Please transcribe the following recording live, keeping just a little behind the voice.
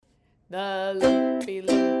The lumpy,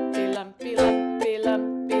 lumpy, lumpy, lumpy,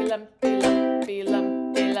 lumpy, lumpy, lumpy,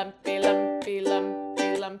 lumpy, lumpy, lumpy,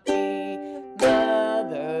 lumpy, lumpy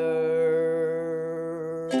mother.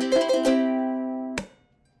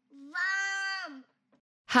 Mom!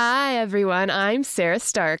 Hi, everyone. I'm Sarah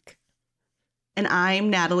Stark. And I'm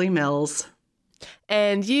Natalie Mills.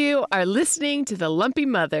 And you are listening to The Lumpy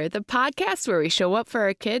Mother, the podcast where we show up for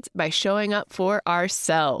our kids by showing up for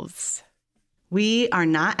ourselves. We are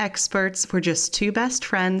not experts. We're just two best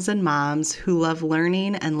friends and moms who love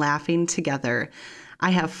learning and laughing together.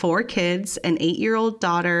 I have 4 kids, an 8-year-old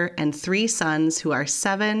daughter, and 3 sons who are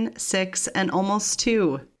 7, 6, and almost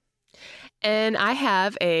 2. And I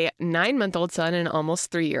have a 9-month-old son and an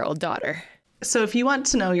almost 3-year-old daughter. So if you want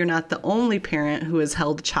to know you're not the only parent who has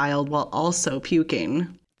held a child while also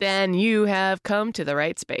puking, then you have come to the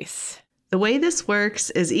right space. the way this works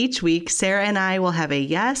is each week, Sarah and I will have a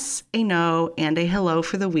yes, a no, and a hello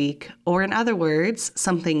for the week. Or in other words,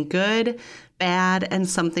 something good, bad, and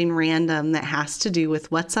something random that has to do with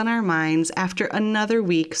what's on our minds after another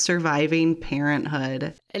week surviving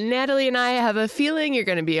parenthood. And Natalie and I have a feeling you're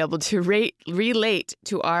going to be able to relate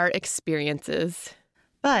to our experiences.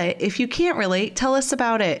 But if you can't relate, tell us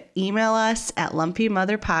about it. Email us at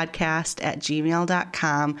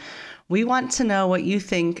lumpymotherpodcast@gmail.com. We want to know what you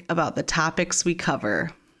think about the topics we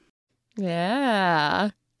cover. Yeah.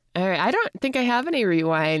 All right. I don't think I have any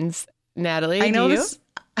rewinds, Natalie. I know do you?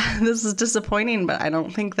 this is disappointing, but I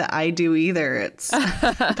don't think that I do either. It's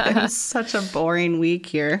been such a boring week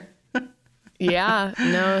here. Yeah.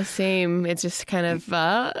 No, same. It's just kind of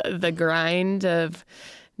the grind of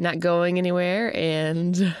not going anywhere.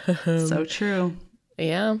 And So true.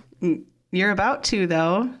 yeah. You're about to,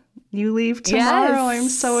 though. You leave tomorrow. Yes. I'm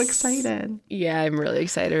so excited. Yeah, I'm really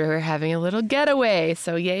excited. We're having a little getaway.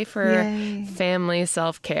 So yay for family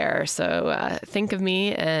self-care. So think of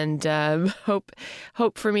me and hope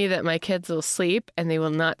for me that my kids will sleep and they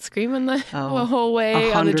will not scream the whole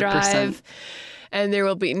way on the 100%. drive. And there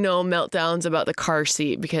will be no meltdowns about the car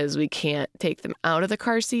seat because we can't take them out of the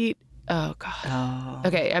car seat. Oh, God. Oh.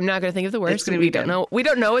 Okay, I'm not going to think of the worst. It's gonna be good. We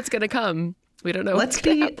don't know what's going to come. We don't know. Let's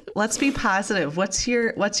be positive. What's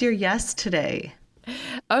your yes today?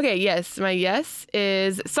 Okay, yes. My yes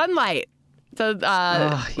is sunlight. So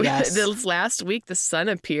yes. This last week, the sun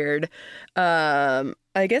appeared. I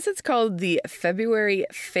guess it's called the February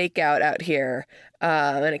fake out here.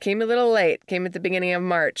 And it came a little late. Came at the beginning of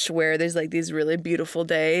March where there's like these really beautiful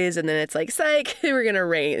days. And then it's like, psych, we're going to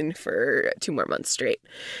rain for 2 more months straight.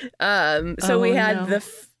 So we had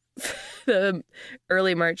the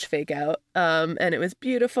early March fake out, and it was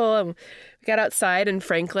beautiful. And we got outside, and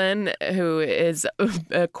Franklin, who is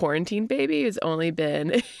a quarantine baby, has only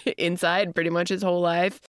been inside pretty much his whole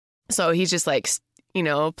life. So he's just like,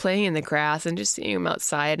 playing in the grass and just seeing him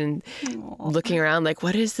outside and looking around like,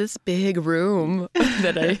 what is this big room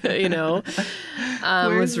that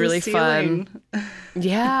was really fun.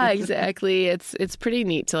 Yeah, exactly. It's pretty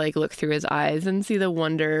neat to like look through his eyes and see the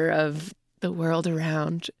wonder of the world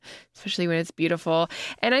around, especially when it's beautiful.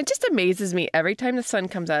 And it just amazes me every time the sun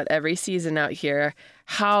comes out, every season out here,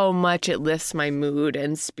 how much it lifts my mood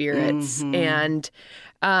and spirits. Mm-hmm.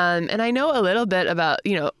 And I know a little bit about,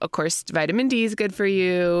 of course, vitamin D is good for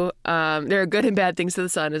you. There are good and bad things to the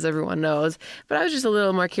sun, as everyone knows. But I was just a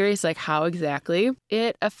little more curious, like how exactly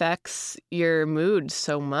it affects your mood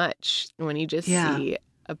so much when you just see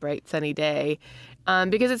a bright sunny day.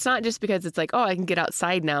 Because it's not just because it's like, oh, I can get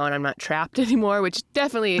outside now and I'm not trapped anymore, which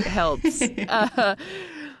definitely helps.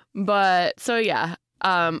 But so, yeah.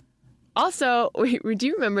 Also, do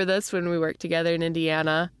you remember this when we worked together in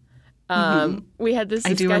Indiana? We had this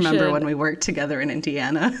discussion. I do remember when we worked together in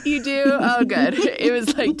Indiana. You do? Oh, good. It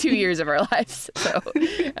was like 2 years of our lives, so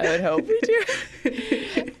I would hope we do.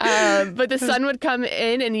 But the sun would come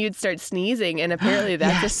in and you'd start sneezing, and apparently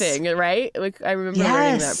that's a thing, right? Like I remember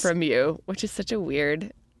learning that from you, which is such a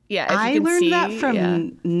weird. Yeah, I learned that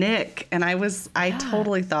from Nick, and I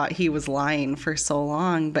totally thought he was lying for so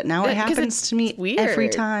long, but now it happens to me every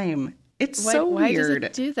time. It's so weird. Why does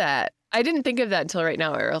it do that? I didn't think of that until right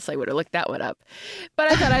now, or else I would have looked that one up.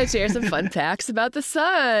 But I thought I'd share some fun facts about the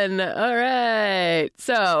sun. All right.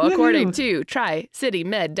 So, according to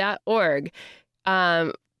tricitymed.org,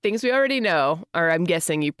 things we already know, or I'm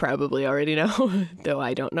guessing you probably already know, though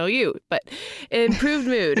I don't know you, but improved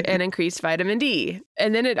mood and increased vitamin D.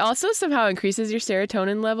 And then it also somehow increases your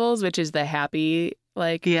serotonin levels, which is the happy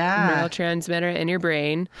neurotransmitter in your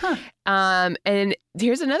brain. And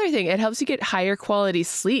here's another thing. It helps you get higher quality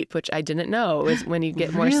sleep, which I didn't know is when you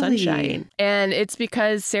get more sunshine. And it's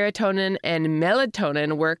because serotonin and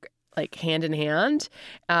melatonin work like hand in hand.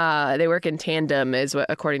 They work in tandem, is what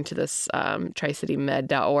according to this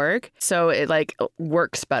tricitymed.org. So it like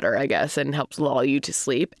works better, I guess, and helps lull you to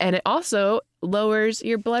sleep. And it also lowers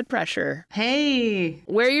your blood pressure. Hey,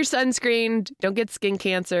 Wear your sunscreen, don't get skin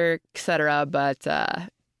cancer, etc. But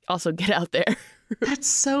also get out there. that's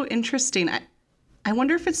so interesting. I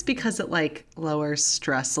wonder if it's because it like lowers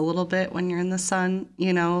stress a little bit when you're in the sun,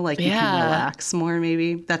 you know, like you can relax more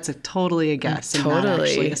maybe. That's totally a guess and not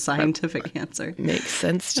actually a scientific answer. Makes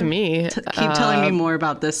sense to me. Keep telling me more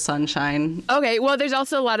about this sunshine. Okay, well, there's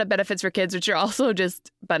also a lot of benefits for kids, which are also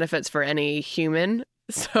just benefits for any human.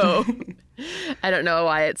 So I don't know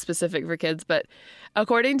why it's specific for kids, but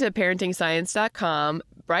according to ParentingScience.com,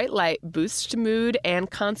 bright light boosts mood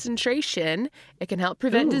and concentration. It can help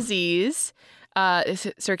prevent disease,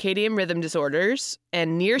 circadian rhythm disorders,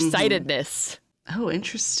 and nearsightedness. Oh,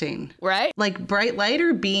 interesting. Right? Like bright light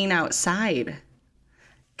or being outside?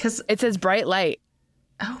 Because it says bright light.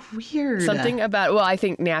 Oh, weird. Something about, well, I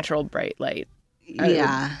think natural bright light.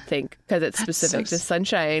 I think because it's specific to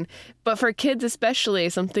sunshine. But for kids especially,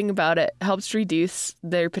 something about it helps reduce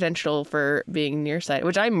their potential for being nearsighted,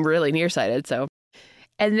 which I'm really nearsighted, so.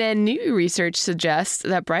 And then new research suggests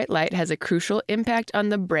that bright light has a crucial impact on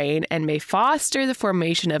the brain and may foster the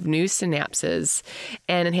formation of new synapses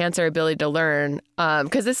and enhance our ability to learn.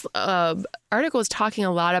 Because this article is talking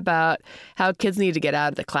a lot about how kids need to get out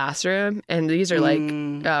of the classroom. And these are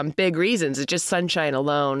like big reasons. It's just sunshine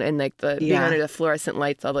alone and like the being under the fluorescent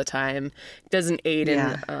lights all the time doesn't aid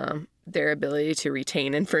in their ability to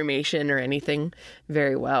retain information or anything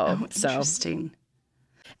very well. Oh, interesting.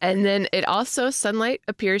 And then it also, sunlight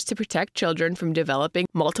appears to protect children from developing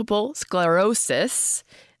multiple sclerosis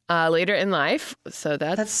later in life. So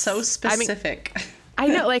that's so specific. I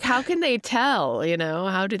know, like, how can they tell, you know?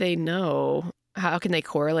 How do they know? How can they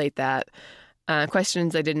correlate that?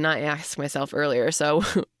 Questions I did not ask myself earlier, so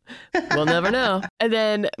we'll never know. And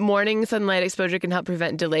then morning sunlight exposure can help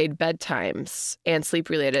prevent delayed bedtimes and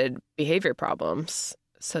sleep-related behavior problems.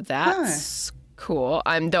 So that's cool.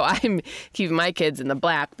 I'm keeping my kids in the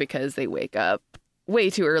black because they wake up way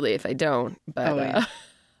too early if I don't. But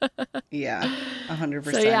yeah,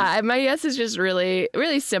 100%. So yeah, my guess is just really,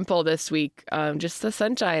 really simple this week. Just the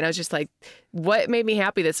sunshine. I was just like, what made me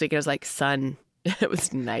happy this week? And I was like, sun. It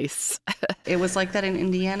was nice. It was like that in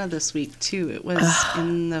Indiana this week too. It was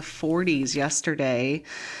in the 40s yesterday.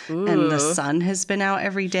 Ooh. And the sun has been out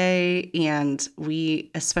every day. And we,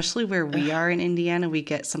 especially where we are in Indiana, we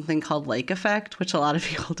get something called lake effect, which a lot of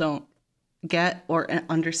people don't get or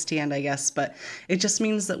understand, I guess. But it just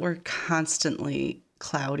means that we're constantly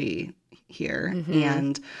cloudy here. Mm-hmm.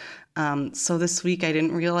 And so this week I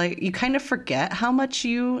didn't realize, you kind of forget how much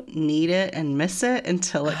you need it and miss it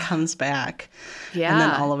until it comes back. Yeah. And then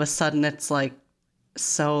all of a sudden it's like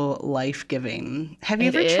so life-giving. Have you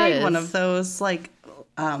ever tried one of those, like,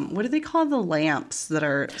 what do they call the lamps that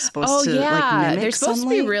are supposed to like mimic they're supposed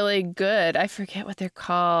sunlight? to be really good. I forget what they're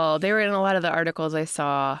called. They were in a lot of the articles I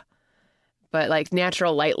saw. But like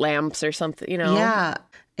natural light lamps or something, you know? Yeah.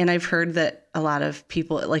 And I've heard that a lot of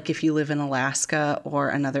people, like if you live in Alaska or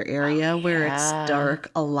another area where it's dark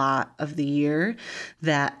a lot of the year,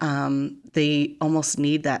 that they almost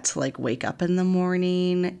need that to like wake up in the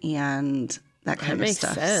morning and that kind of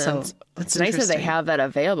stuff. Sense. So it's nice that they have that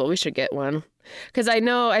available. We should get one. Because I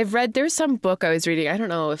know I've read, there's some book I was reading. I don't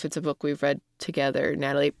know if it's a book we've read together,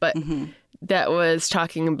 Natalie, but that was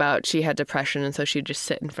talking about she had depression. And so she'd just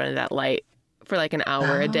sit in front of that light for like an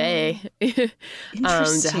hour a day to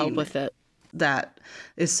help with it. That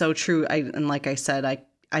is so true. And like I said,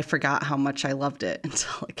 I forgot how much I loved it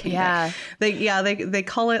until it came back. They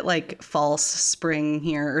call it like false spring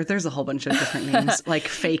here, or there's a whole bunch of different names, like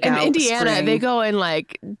fake out in Indiana, spring. they go in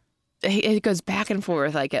like, it goes back and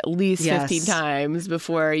forth like at least 15 times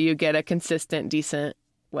before you get a consistent, decent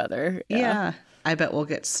weather. Yeah. I bet we'll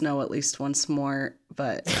get snow at least once more.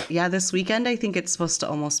 But yeah, this weekend, I think it's supposed to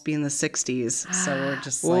almost be in the 60s. So we're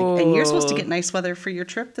just like, and you're supposed to get nice weather for your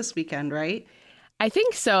trip this weekend, right? I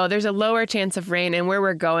think so. There's a lower chance of rain. And where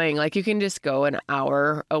we're going, like you can just go an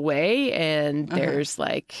hour away and there's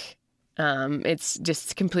like, it's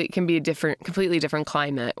just can be a completely different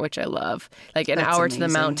climate, which I love. Like an hour to the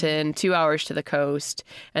mountain, 2 hours to the coast.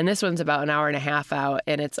 And this one's about an hour and a half out.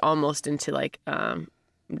 And it's almost into like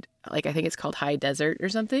I think it's called high desert or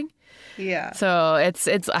something. Yeah. So it's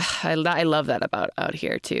I love that about out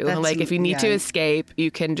here too. Like if you need to escape,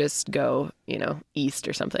 you can just go, east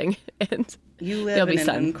or something, and you live in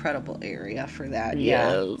an incredible area for that.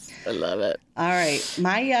 Yes, I love it. All right,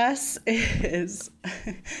 my yes is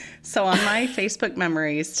so on my Facebook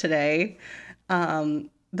memories today.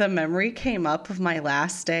 the memory came up of my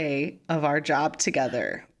last day of our job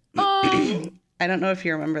together. Oh. I don't know if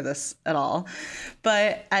you remember this at all,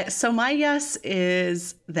 but so my yes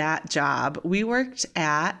is that job. We worked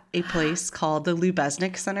at a place called the Lou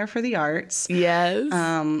Besnick Center for the Arts. Yes.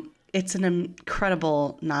 It's an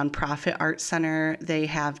incredible nonprofit art center. They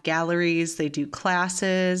have galleries, they do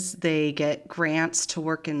classes, they get grants to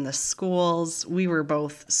work in the schools. We were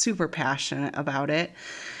both super passionate about it.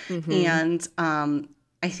 And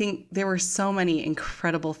I think there were so many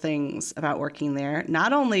incredible things about working there,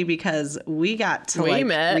 not only because we got to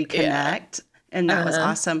reconnect, and that was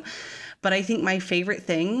awesome, but I think my favorite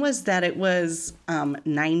thing was that it was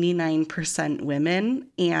 99% women.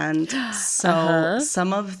 And so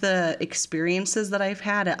some of the experiences that I've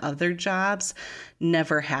had at other jobs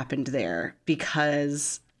never happened there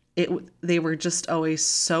because they were just always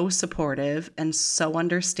so supportive and so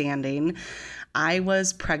understanding. I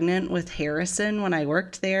was pregnant with Harrison when I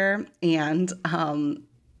worked there, and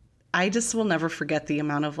I just will never forget the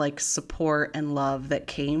amount of like support and love that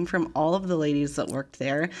came from all of the ladies that worked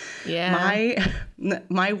there. Yeah.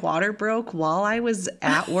 My water broke while I was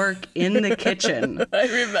at work in the kitchen. I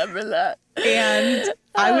remember that. And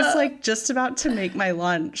I was like just about to make my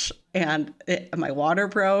lunch, and my water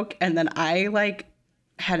broke, and then I like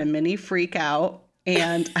had a mini freak out,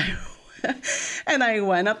 and I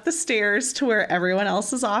went up the stairs to where everyone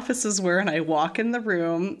else's offices were, and I walk in the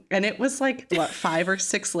room, and it was like, 5 or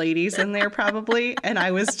 6 ladies in there probably. And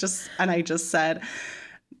I just said,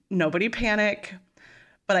 nobody panic,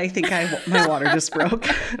 but I think my water just broke.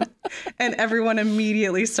 And everyone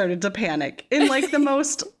immediately started to panic in like the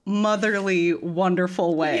most motherly,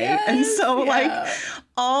 wonderful way. Yes, and so like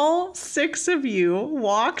all 6 of you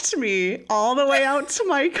walked me all the way out to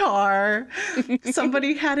my car.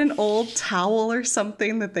 Somebody had an old towel or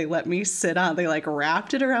something that they let me sit on. They like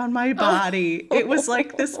wrapped it around my body. It was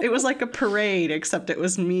like it was like a parade, except it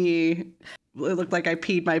was me. It looked like I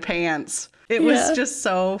peed my pants. It was just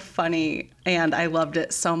so funny, and I loved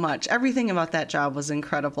it so much. Everything about that job was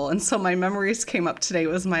incredible. And so my memories came up today. It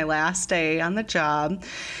was my last day on the job,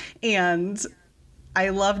 and I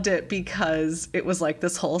loved it because it was like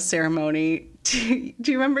this whole ceremony. Do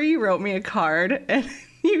you remember you wrote me a card and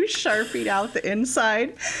you Sharpied out the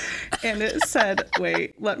inside, and it said,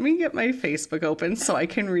 wait, let me get my Facebook open so I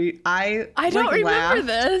can read. I don't remember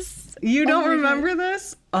this. You don't remember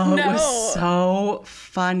this? Oh, no. It was so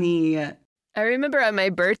funny. I remember on my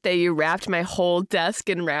birthday, you wrapped my whole desk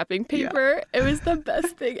in wrapping paper. Yeah. It was the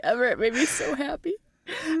best thing ever. It made me so happy.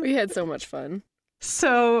 We had so much fun.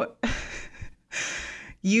 So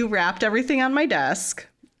you wrapped everything on my desk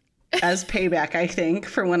as payback, I think,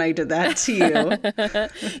 for when I did that to you.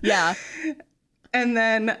 Yeah. And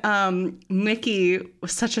then Nikki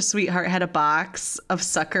was such a sweetheart, had a box of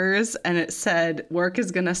suckers, and it said, "Work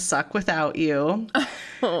is going to suck without you."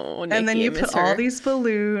 Oh, Nikki, and then you put all these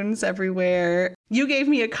balloons everywhere. You gave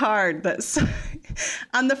me a card that's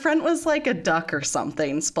on the front was like a duck or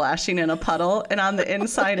something splashing in a puddle. And on the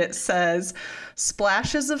inside it says,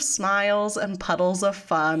 "Splashes of smiles and puddles of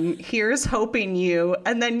fun. Here's hoping you."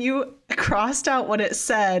 And then you crossed out what it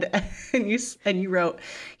said, and you wrote,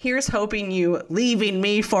 "Here's hoping you leaving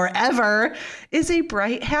me forever is a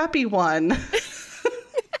bright, happy one."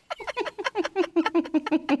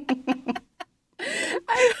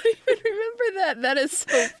 I don't even remember that. That is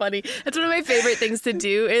so funny. That's one of my favorite things to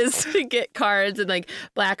do, is to get cards and like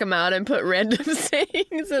black them out and put random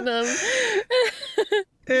sayings in them.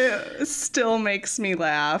 It still makes me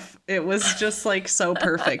laugh. It was just like so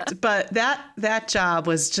perfect. But that job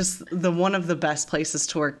was just one of the best places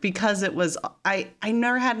to work, because it was, I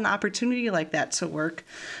never had an opportunity like that to work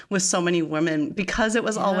with so many women, because it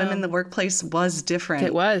was all women. The workplace was different.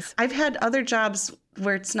 It was. I've had other jobs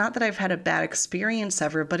where it's not that I've had a bad experience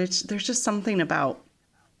ever, but there's just something about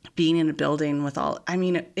being in a building with all, I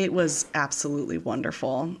mean, it was absolutely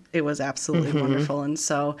wonderful. It was absolutely wonderful. And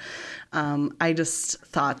so I just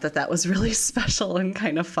thought that was really special and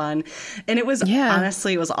kind of fun. And it was,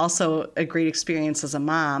 honestly, it was also a great experience as a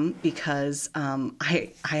mom, because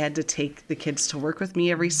I had to take the kids to work with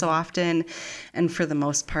me every so often. And for the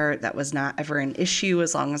most part, that was not ever an issue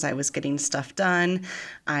as long as I was getting stuff done.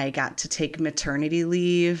 I got to take maternity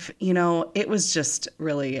leave. You know, it was just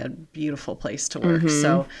really a beautiful place to work.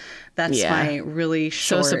 So that's my really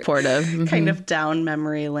short, so supportive, kind of down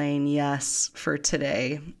memory lane yes for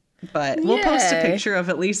today. But we'll post a picture of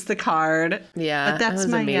at least the card. Yeah, but that's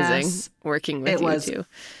my amazing. Yes. Working with you too.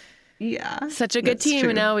 Yeah, such a good team.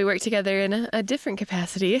 True. Now we work together in a different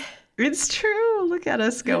capacity. It's true. Look at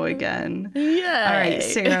us go again. Yeah. All right,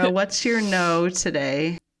 Sarah, what's your no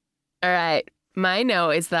today? All right. My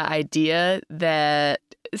no is the idea that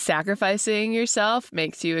sacrificing yourself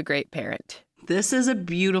makes you a great parent? This is a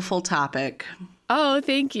beautiful topic. Oh,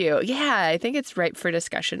 thank you. Yeah, I think it's ripe for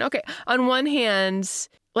discussion. Okay. On one hand,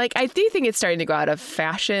 like, I do think it's starting to go out of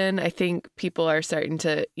fashion. I think people are starting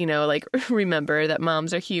to, like, remember that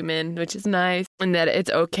moms are human, which is nice, and that it's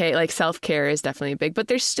okay. Like, self-care is definitely big, but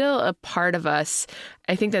there's still a part of us,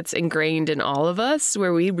 I think that's ingrained in all of us,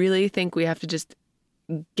 where we really think we have to just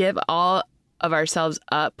give all of ourselves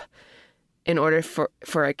up in order for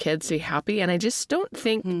our kids to be happy. And I just don't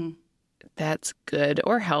think that's good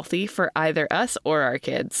or healthy for either us or our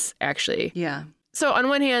kids, actually. Yeah. So on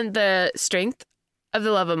one hand, the strength of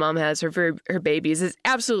the love a mom has for her babies is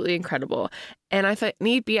absolutely incredible. And I thought,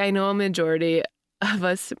 need be, I know a majority of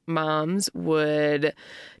us moms would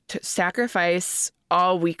sacrifice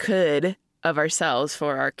all we could of ourselves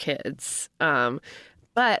for our kids. But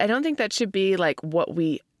I don't think that should be like what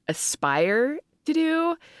we aspire to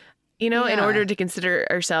do, in order to consider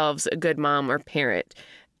ourselves a good mom or parent.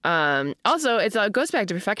 Also, it goes back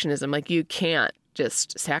to perfectionism. Like, you can't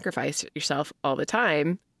just sacrifice yourself all the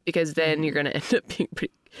time, because then you're going to end up being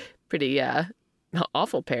pretty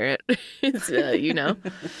awful parent,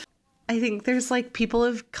 I think there's like, people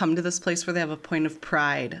have come to this place where they have a point of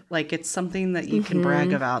pride. Like, it's something that you can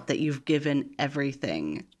brag about, that you've given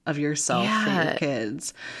everything of yourself for your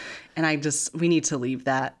kids. And we need to leave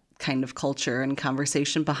that kind of culture and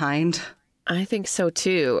conversation behind. I think so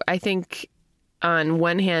too. I think on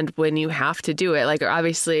one hand, when you have to do it, like,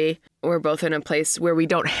 obviously we're both in a place where we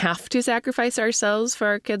don't have to sacrifice ourselves for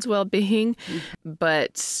our kids' well-being,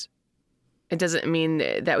 but it doesn't mean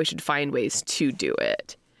that we should find ways to do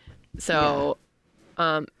it. So,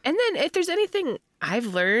 and then if there's anything I've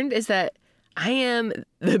learned is that I am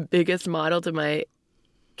the biggest model to my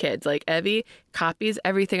kids. Like, Evie copies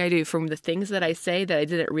everything I do, from the things that I say that I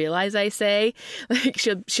didn't realize I say. Like,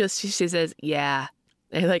 she says, yeah,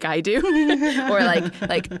 like I do, or like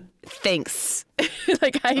thanks,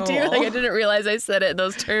 like I do. Like, I didn't realize I said it in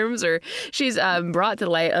those terms. Or she's brought to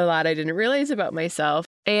light a lot I didn't realize about myself.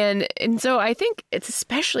 And so I think it's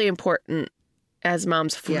especially important as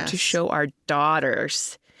moms to show our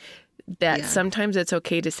daughters that sometimes it's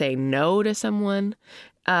okay to say no to someone,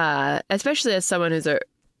 especially as someone who's a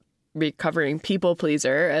recovering people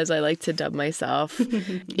pleaser, as I like to dub myself.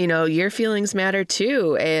 Your feelings matter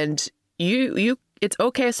too, and you it's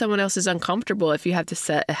okay if someone else is uncomfortable if you have to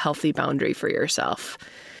set a healthy boundary for yourself.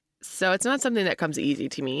 So it's not something that comes easy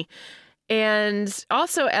to me. And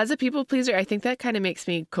also, as a people pleaser, I think that kind of makes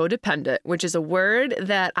me codependent, which is a word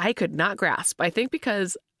that I could not grasp. I think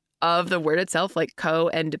because of the word itself, like co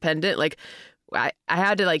and dependent, like I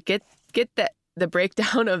had to like get the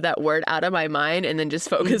breakdown of that word out of my mind and then just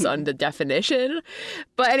focus on the definition.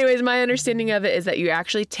 But anyways, my understanding of it is that you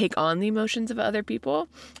actually take on the emotions of other people,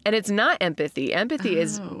 and it's not empathy. Empathy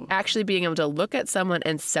is actually being able to look at someone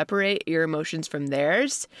and separate your emotions from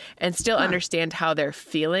theirs and still understand how they're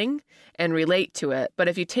feeling and relate to it. But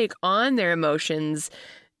if you take on their emotions,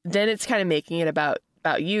 then it's kind of making it about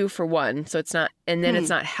you, for one. So it's not, and then it's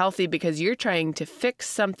not healthy, because you're trying to fix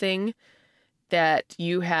something that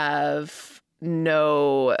you have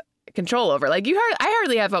no control over. Like, I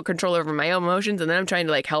hardly have control over my own emotions, and then I'm trying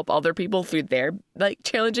to like help other people through their like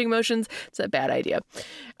challenging emotions. It's a bad idea.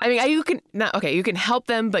 I mean, you can help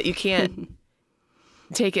them, but you can't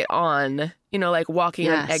take it on, like walking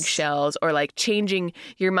on eggshells, or like changing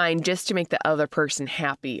your mind just to make the other person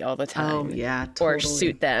happy all the time. Oh, yeah, totally. Or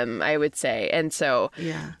suit them, I would say. And so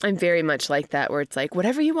I'm very much like that, where it's like,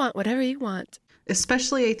 whatever you want.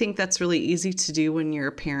 Especially, I think that's really easy to do when you're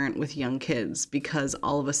a parent with young kids, because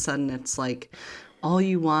all of a sudden it's like, all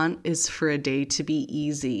you want is for a day to be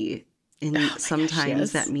easy. And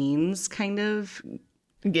sometimes that means kind of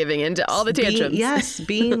giving into all the tantrums.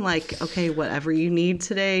 Being like, okay, whatever you need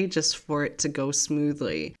today, just for it to go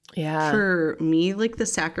smoothly. Yeah. For me, like, the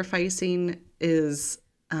sacrificing is,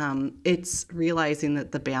 it's realizing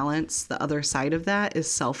that the balance, the other side of that, is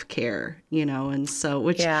self-care, and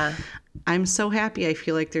so, I'm so happy. I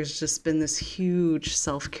feel like there's just been this huge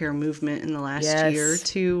self-care movement in the last year or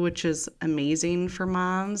two, which is amazing for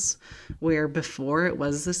moms, where before it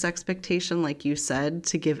was this expectation, like you said,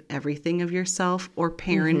 to give everything of yourself, or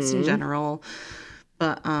parents in general.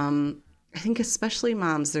 But I think especially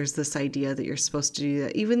moms, there's this idea that you're supposed to do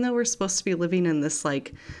that, even though we're supposed to be living in this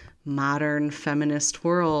like modern feminist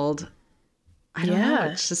world. I don't know.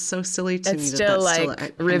 It's just so silly to me. It's still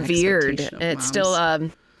like revered. It's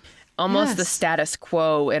still almost the status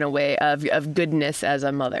quo in a way of goodness as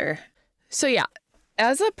a mother. So yeah,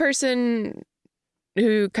 as a person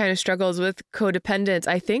who kind of struggles with codependence,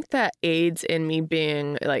 I think that aids in me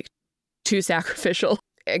being like too sacrificial.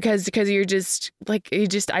 because you're just like,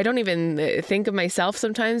 I don't even think of myself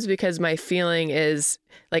sometimes, because my feeling is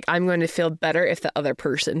like, I'm going to feel better if the other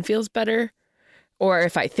person feels better, or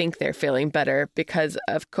if I think they're feeling better. Because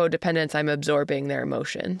of codependence, I'm absorbing their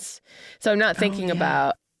emotions. So I'm not thinking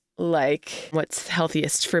about like what's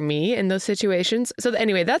healthiest for me in those situations. So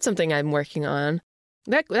anyway, that's something I'm working on.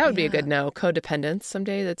 That would be a good no. Codependence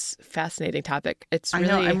someday. That's a fascinating topic. It's really,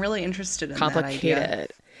 I know, I'm really interested in complicated. That idea.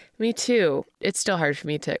 Me too. It's still hard for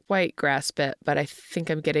me to quite grasp it, but I think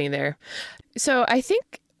I'm getting there. So I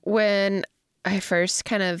think when I first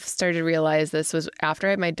kind of started to realize this was after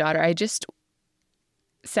I had my daughter. I just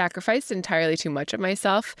sacrificed entirely too much of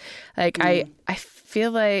myself. Like I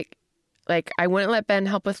feel like I wouldn't let Ben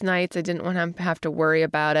help with nights. I didn't want him to have to worry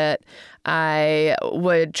about it. I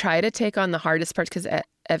would try to take on the hardest parts because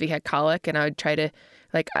Evie had colic, and I would try to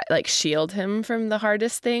like shield him from the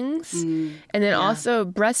hardest things. And then also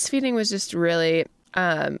breastfeeding was just really,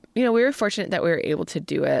 we were fortunate that we were able to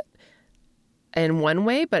do it in one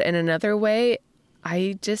way, but in another way,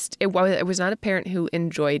 it was not a parent who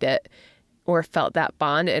enjoyed it or felt that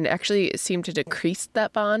bond, and actually seemed to decrease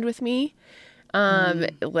that bond with me.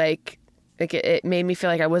 Like it made me feel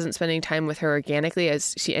like I wasn't spending time with her organically,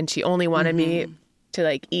 she only wanted me to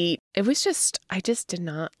like eat. It was just, I did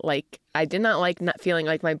not like not feeling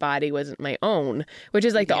like my body wasn't my own, which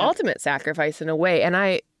is like the ultimate sacrifice in a way. And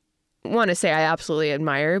I want to say I absolutely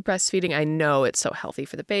admire breastfeeding. I know it's so healthy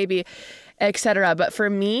for the baby, etc. But for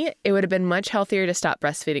me, it would have been much healthier to stop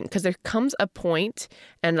breastfeeding, because there comes a point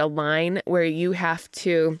and a line where you have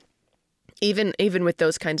to, even with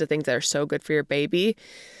those kinds of things that are so good for your baby,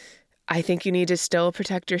 I think you need to still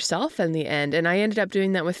protect yourself in the end. And I ended up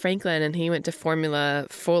doing that with Franklin, and he went to formula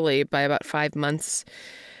fully by about 5 months.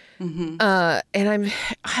 And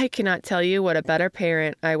I cannot tell you what a better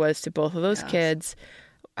parent I was to both of those kids,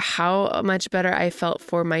 how much better I felt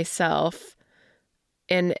for myself.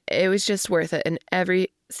 And it was just worth it in every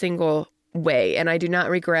single way. And I do not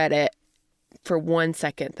regret it for 1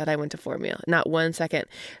 second that I went to formula. Not 1 second.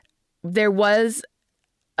 There was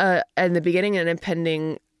in the beginning an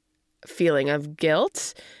impending feeling of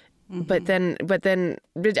guilt, but then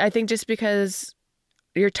I think just because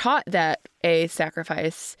you're taught that a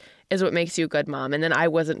sacrifice is what makes you a good mom, and then I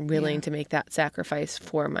wasn't willing to make that sacrifice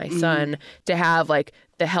for my son to have like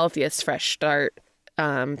the healthiest fresh start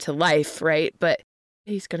to life, right? But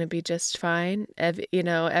he's gonna be just fine.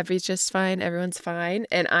 Evie's just fine. Everyone's fine,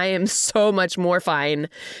 and I am so much more fine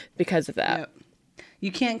because of that. Yep.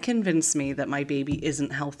 You can't convince me that my baby isn't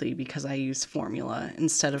healthy because I use formula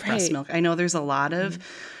instead of breast milk. I know there's a lot of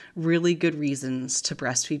really good reasons to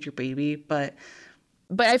breastfeed your baby, but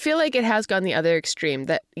I feel like it has gone the other extreme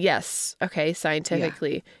that, yes, okay,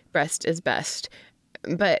 scientifically, breast is best.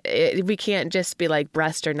 But we can't just be like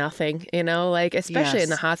breast or nothing, like especially in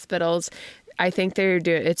the hospitals. I think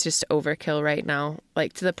it's just overkill right now.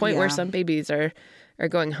 Like to the point where some babies are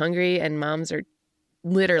going hungry and moms are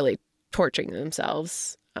literally torturing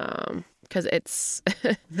themselves because it's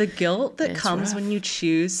the guilt that comes when you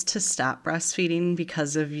choose to stop breastfeeding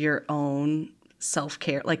because of your own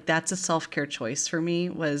self-care. Like that's a self-care choice for me,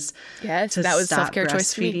 was that was stop self-care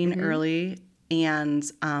choice breastfeeding early. And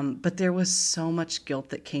but there was so much guilt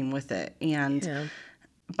that came with it. And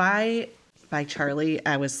by Charlie,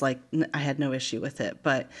 I was like, I had no issue with it,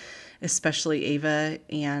 but especially Ava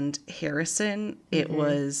and Harrison, it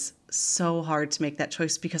was so hard to make that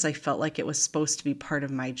choice because I felt like it was supposed to be part of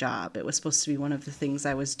my job. It was supposed to be one of the things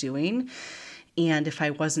I was doing. And if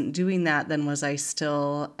I wasn't doing that, then was I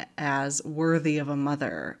still as worthy of a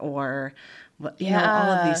mother? Or, all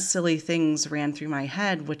of these silly things ran through my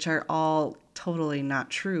head, which are all totally not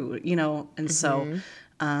true, And so,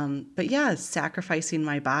 but yeah, sacrificing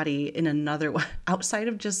my body in another way, outside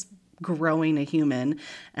of just growing a human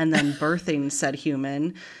and then birthing said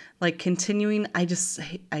human, like continuing, I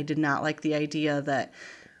did not like the idea that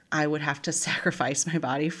I would have to sacrifice my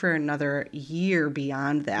body for another year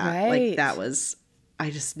beyond that. Right. Like that was,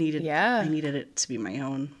 I just needed, I needed it to be my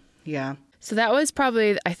own. Yeah. So that was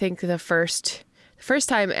probably, I think, the first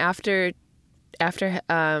time after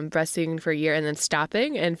breastfeeding for a year and then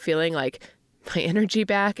stopping and feeling like my energy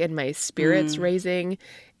back and my spirits raising.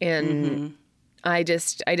 And I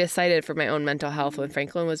decided for my own mental health when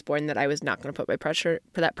Franklin was born that I was not going to put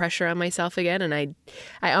that pressure on myself again. And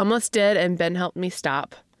I almost did. And Ben helped me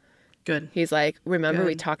stop. Good. He's like, remember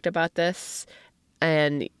we talked about this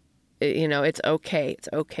and it's okay. It's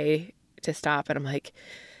okay to stop. And I'm like,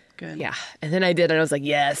 good. Yeah. And then I did. And I was like,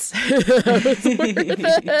 yes, that was worth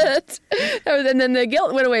it. And then the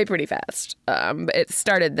guilt went away pretty fast. But it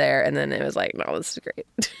started there. And then it was like, no, this is great.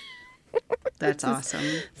 That's awesome.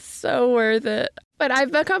 So worth it. But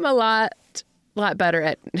I've become a lot better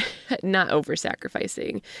at not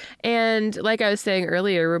over-sacrificing. And like I was saying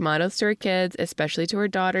earlier, we're models to our kids, especially to our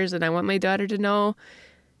daughters. And I want my daughter to know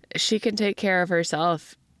she can take care of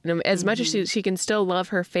herself. As much as she can still love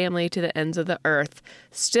her family to the ends of the earth,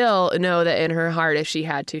 still know that in her heart, if she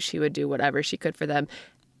had to, she would do whatever she could for them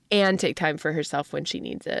and take time for herself when she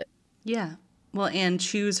needs it. Yeah. Well, and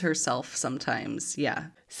choose herself sometimes. Yeah.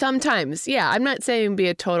 Sometimes, yeah. I'm not saying be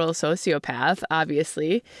a total sociopath,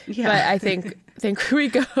 obviously. Yeah. But I think we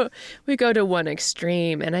go to one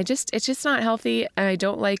extreme, and it's just not healthy, and I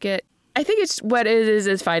don't like it. I think it's what it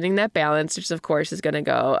is finding that balance, which of course is going to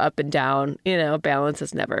go up and down. Balance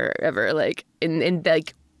is never ever like in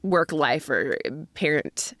like work life or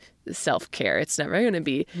parent self-care. It's never going to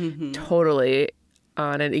be totally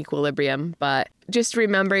on an equilibrium, but just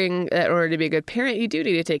remembering that in order to be a good parent, you do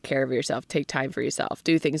need to take care of yourself, take time for yourself,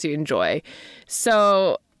 do things you enjoy.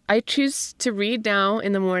 So I choose to read now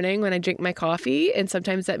in the morning when I drink my coffee, and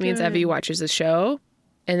sometimes that means Evie watches a show,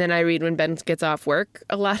 and then I read when Ben gets off work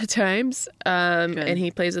a lot of times, and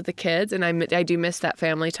he plays with the kids, and I do miss that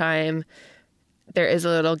family time. There is a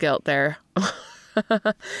little guilt there.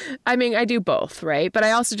 I mean, I do both, right? But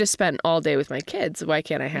I also just spent all day with my kids. Why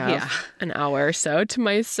can't I have an hour or so to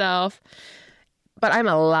myself? But I'm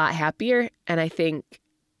a lot happier, and I think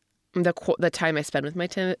the time I spend with my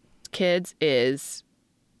kids is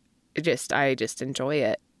I just enjoy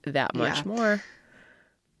it that much more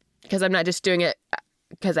because I'm not just doing it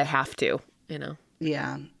because I have to,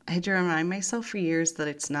 Yeah. I had to remind myself for years that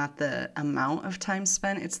it's not the amount of time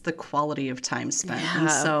spent, it's the quality of time spent. Yeah.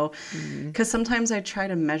 And so, because sometimes I try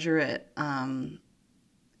to measure it, and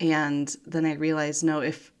then I realize, no,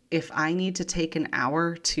 if I need to take an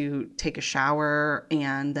hour to take a shower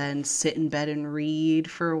and then sit in bed and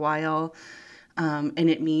read for a while, and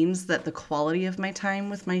it means that the quality of my time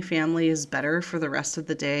with my family is better for the rest of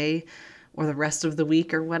the day or the rest of the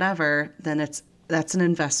week or whatever, then that's an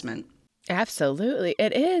investment. Absolutely.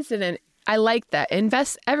 It is. And I like that.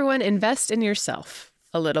 Everyone invest in yourself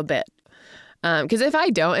a little bit. Because if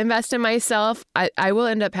I don't invest in myself, I will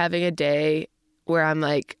end up having a day where I'm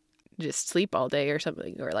like, just sleep all day or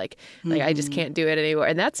something, or like I just can't do it anymore.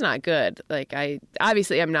 And that's not good. Like I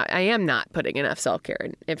am not putting enough self-care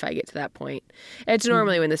in if I get to that point. It's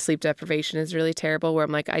normally when the sleep deprivation is really terrible, where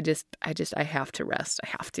I'm like, I have to rest. I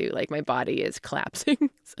have to, like, my body is collapsing.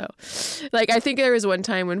 So like, I think there was one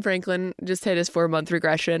time when Franklin just hit his 4-month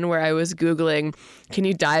regression where I was Googling, can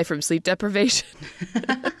you die from sleep deprivation?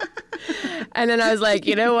 And then I was like,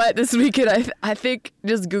 you know what, this weekend, I think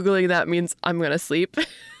just Googling that means I'm going to sleep.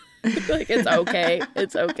 Like, it's okay.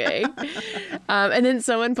 It's okay. And then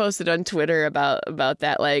someone posted on Twitter about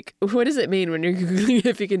that. Like, what does it mean when you're Googling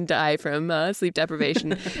if you can die from sleep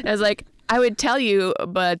deprivation? And I was like, I would tell you,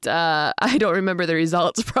 but I don't remember the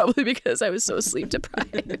results, probably because I was so sleep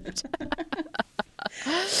deprived.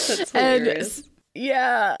 That's hilarious.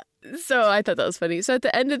 Yeah. So I thought that was funny. So at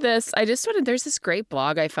the end of this, there's this great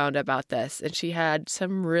blog I found about this, and she had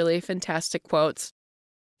some really fantastic quotes.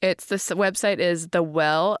 This website is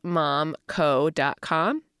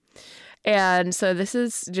thewellmomco.com. And so this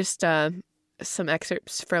is just some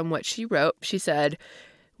excerpts from what she wrote. She said,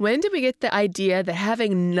 "When did we get the idea that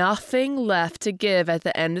having nothing left to give at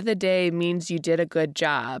the end of the day means you did a good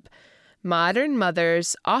job? Modern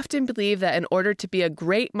mothers often believe that in order to be a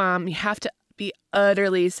great mom, you have to be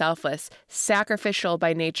utterly selfless, sacrificial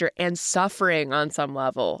by nature, and suffering on some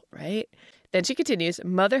level," right? Then she continues,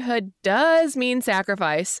 "Motherhood does mean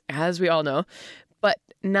sacrifice, as we all know, but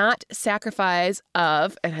not sacrifice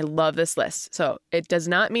of," and I love this list. So it does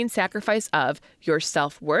not mean sacrifice of your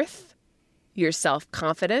self-worth, your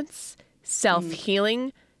self-confidence,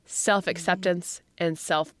 self-healing, self-acceptance, and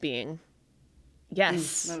self-being.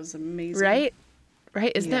 Yes. That was amazing. Right?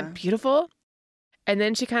 Isn't that beautiful? And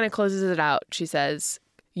then she kind of closes it out. She says,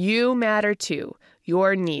 "You matter too.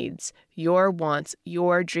 Your needs, your wants,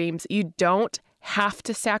 your dreams. You don't have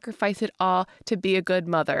to sacrifice it all to be a good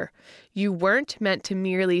mother. You weren't meant to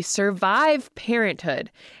merely survive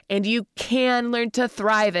parenthood, and you can learn to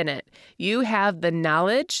thrive in it. You have the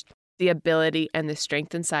knowledge, the ability, and the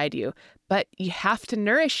strength inside you, but you have to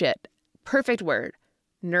nourish it." Perfect word,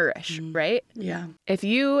 nourish, right? Yeah. If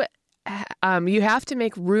you have to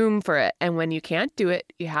make room for it, and when you can't do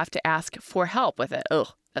it, you have to ask for help with it. Ugh,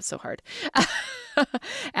 that's so hard.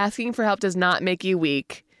 Asking for help does not make you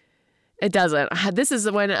weak. It doesn't. This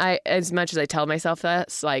is when as much as I tell myself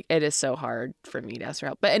that, like, it is so hard for me to ask for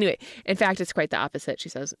help. But anyway, in fact, it's quite the opposite, she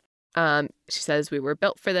says. She says, "We were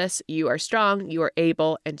built for this. You are strong, you are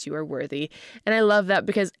able, and you are worthy." And I love that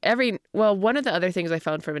because one of the other things I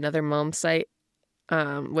found from another mom site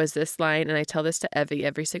was this line, and I tell this to Evie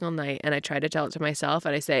every single night, and I try to tell it to myself,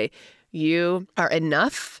 and I say, "You are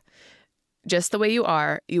enough just the way you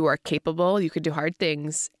are. You are capable. You can do hard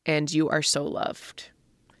things, and you are so loved."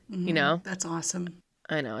 You know? That's awesome.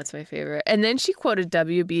 I know, it's my favorite. And then she quoted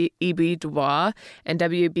W.E.B. Du Bois, and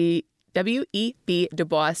W.E.B. Du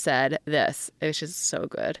Bois said this, which is so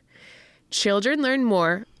good. "Children learn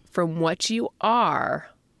more from what you are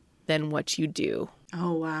than what you do."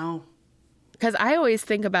 Oh, wow. Because I always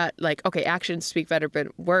think about, like, okay, actions speak better than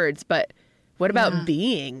words, but what about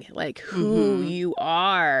being? Like, who you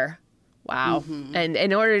are. Wow. And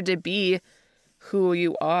in order to be who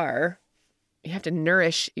you are, you have to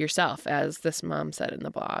nourish yourself, as this mom said in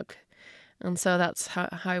the blog. And so that's how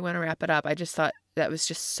I want to wrap it up. I just thought that was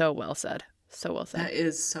just so well said. So well said. That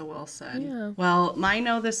is so well said. Yeah. Well, my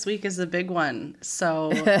no this week is a big one.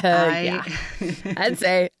 So I'd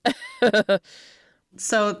say.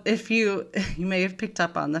 So if you may have picked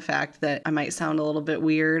up on the fact that I might sound a little bit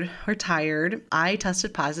weird or tired, I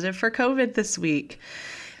tested positive for COVID this week.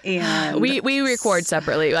 And we record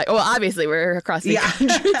separately. Like, well, obviously we're across the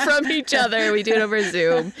country from each other. We do it over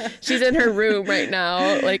Zoom. She's in her room right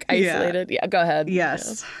now, like isolated. Yeah, go ahead.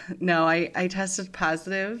 Yes. No, I tested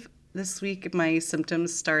positive this week. My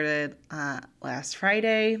symptoms started last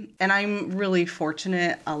Friday, and I'm really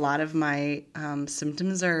fortunate. A lot of my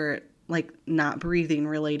symptoms are like not breathing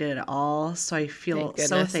related at all. So I feel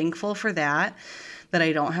so thankful for that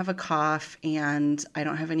I don't have a cough and I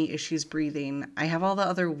don't have any issues breathing. I have all the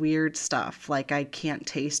other weird stuff, like I can't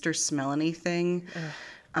taste or smell anything,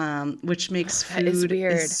 which makes food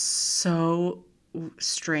is so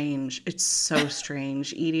strange. It's so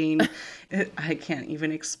strange eating. I can't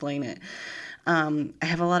even explain it. I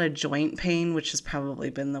have a lot of joint pain, which has probably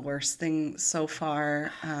been the worst thing so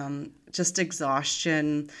far. Just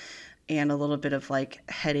exhaustion and a little bit of like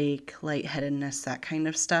headache, lightheadedness, that kind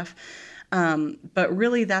of stuff. But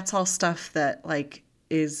really that's all stuff that like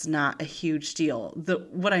is not a huge deal.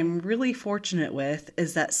 What I'm really fortunate with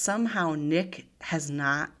is that somehow Nick has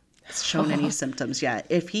not shown any symptoms yet.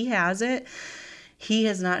 If he has it, he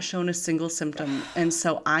has not shown a single symptom. And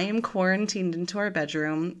so I am quarantined into our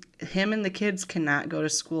bedroom. Him and the kids cannot go to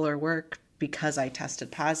school or work because I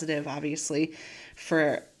tested positive, obviously,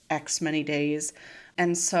 for X many days.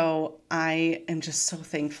 And so I am just so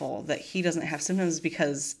thankful that he doesn't have symptoms,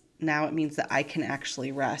 because now it means that I can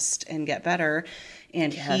actually rest and get better.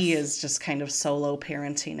 And he is just kind of solo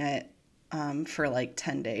parenting it for like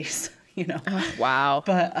 10 days, you know. Oh, wow.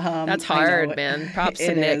 But that's hard, man. Props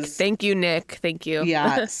to Nick. Thank you, Nick. Thank you.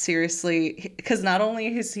 Yeah, seriously. Because not only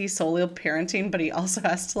is he solo parenting, but he also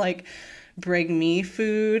has to like bring me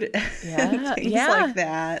food and things like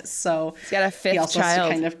that. So he's got a fifth he also child. has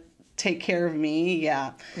to kind of take care of me.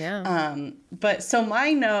 Yeah. But so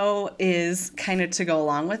my no is kind of to go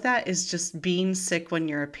along with that is just being sick when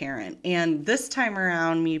you're a parent. And this time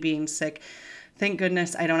around, me being sick, thank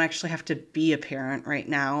goodness I don't actually have to be a parent right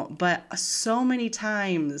now. But so many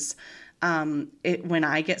times when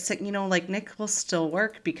I get sick, you know, like Nick will still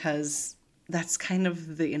work because that's kind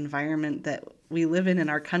of the environment that we live in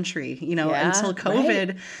our country, you know, until COVID.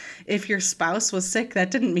 Right. If your spouse was sick, that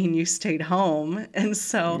didn't mean you stayed home. And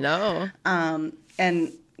so,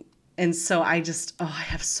 and so I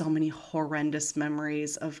have so many horrendous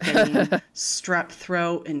memories of getting strep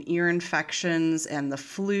throat and ear infections and the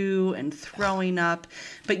flu and throwing up.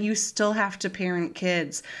 But you still have to parent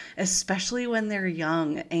kids, especially when they're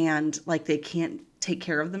young and like they can't take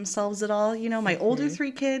care of themselves at all. You know, my older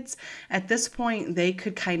three kids, at this point, they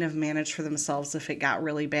could kind of manage for themselves if it got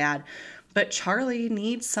really bad. But Charlie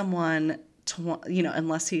needs someone to, you know,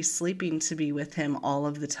 unless he's sleeping, to be with him all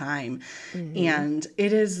of the time. And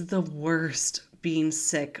it is the worst being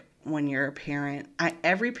sick when you're a parent.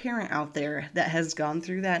 Every parent out there that has gone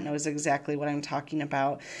through that knows exactly what I'm talking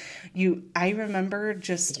about. I remember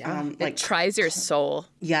just it tries your soul.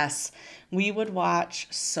 Yes. We would watch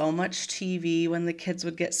so much TV when the kids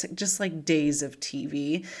would get sick, just like days of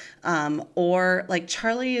TV. Or like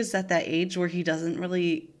Charlie is at that age where he doesn't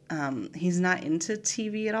really, he's not into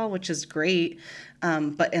TV at all, which is great.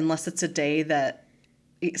 But unless it's a day that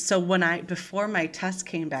so before my test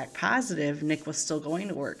came back positive, Nick was still going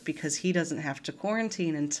to work because he doesn't have to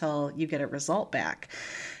quarantine until you get a result back.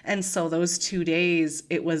 And so those 2 days,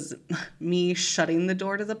 it was me shutting the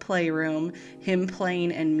door to the playroom, him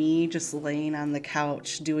playing, and me just laying on the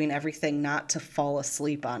couch doing everything not to fall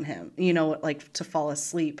asleep on him, like to fall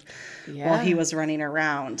asleep while he was running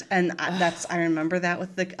around. And I remember that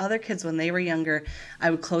with the other kids when they were younger. I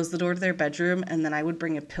would close the door to their bedroom, and then I would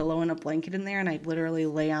bring a pillow and a blanket in there, and I'd literally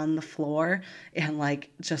lay on the floor and like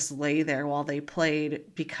just lay there while they played,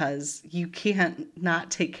 because you can't not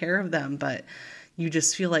take care of them, but you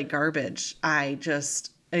just feel like garbage.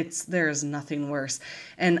 There's nothing worse.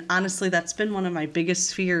 And honestly, that's been one of my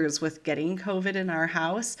biggest fears with getting COVID in our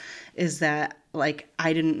house, is that like,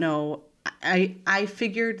 I didn't know, I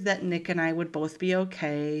figured that Nick and I would both be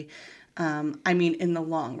okay. In the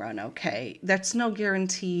long run, okay. That's no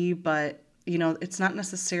guarantee, but it's not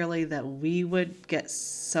necessarily that we would get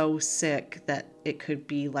so sick that it could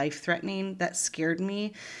be life-threatening. That scared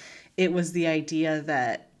me. It was the idea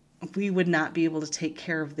that we would not be able to take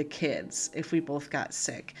care of the kids if we both got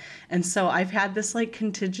sick. And so I've had this like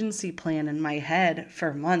contingency plan in my head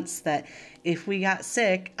for months that if we got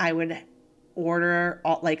sick, I would order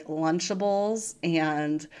like Lunchables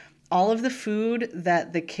and all of the food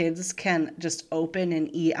that the kids can just open and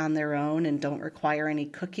eat on their own and don't require any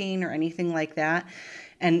cooking or anything like that.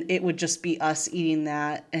 And it would just be us eating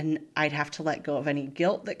that, and I'd have to let go of any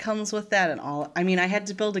guilt that comes with that and all. I had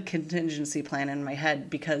to build a contingency plan in my head,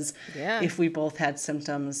 because if we both had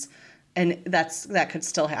symptoms, and that could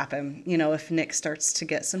still happen. If Nick starts to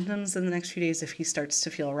get symptoms in the next few days, if he starts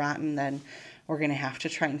to feel rotten, then we're going to have to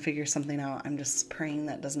try and figure something out. I'm just praying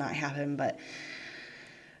that does not happen, but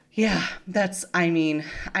yeah, I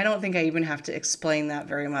don't think I even have to explain that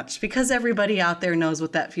very much, because everybody out there knows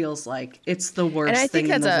what that feels like. It's the worst thing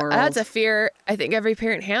in the world. That's a fear I think every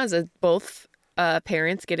parent has, is both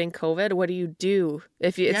parents getting COVID. What do you do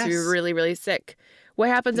if you're really, really sick? What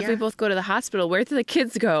happens if we both go to the hospital? Where do the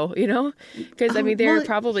kids go, Because, they're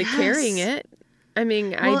probably carrying it. And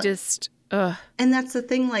that's the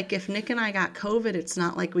thing, like, if Nick and I got COVID, it's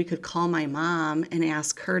not like we could call my mom and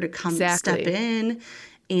ask her to come step in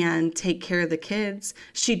and take care of the kids.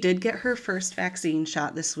 She did get her first vaccine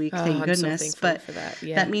shot this week, thank goodness. But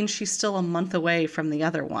that means she's still a month away from the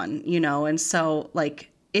other one, And so, like,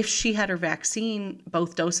 if she had her vaccine,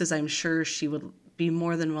 both doses, I'm sure she would be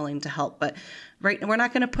more than willing to help. But we're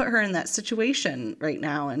not going to put her in that situation right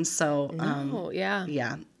now. And so,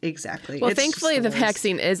 yeah, exactly. Well, thankfully the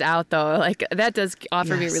vaccine is out, though. Like, that does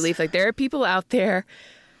offer me relief. Like, there are people out there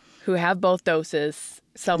who have both doses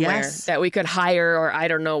somewhere that we could hire, or I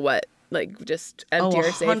don't know what, like just empty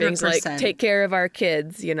our savings, like take care of our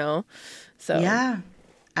kids, So yeah,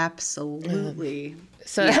 absolutely.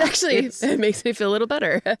 So that actually it makes me feel a little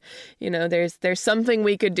better. There's something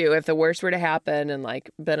we could do if the worst were to happen, and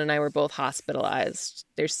like Ben and I were both hospitalized.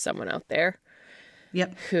 There's someone out there.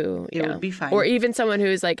 Yep. Who would be fine. Or even someone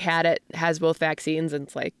who's like has both vaccines, and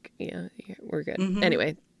it's like, we're good. Mm-hmm.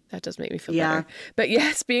 Anyway. That does make me feel better. But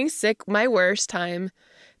yes, being sick, my worst time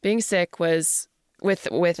being sick was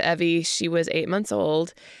with Evie. She was 8 months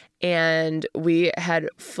old, and we had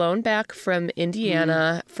flown back from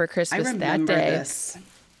Indiana for Christmas that day. This.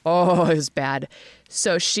 Oh, it was bad.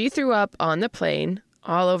 So she threw up on the plane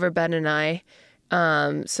all over Ben and I.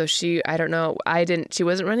 So she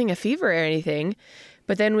wasn't running a fever or anything.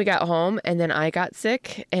 But then we got home, and then I got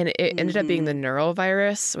sick, and it ended up being the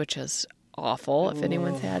norovirus, which is awful if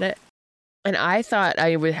anyone's had it. And I thought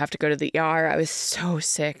I would have to go to the ER. I was so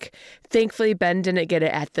sick. Thankfully, Ben didn't get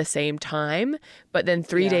it at the same time. But then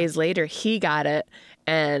 3 days later, he got it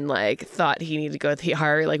and like thought he needed to go to the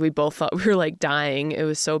ER. Like, we both thought we were like dying. It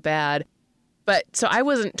was so bad. But so I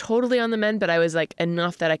wasn't totally on the mend, but I was like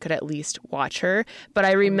enough that I could at least watch her. But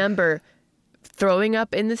I remember throwing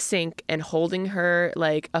up in the sink and holding her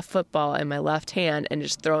like a football in my left hand and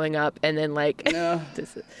just throwing up, and then like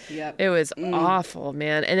it was awful,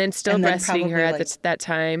 man. And then breastfeeding her at that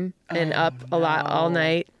time and up a lot all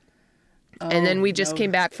night. And then we just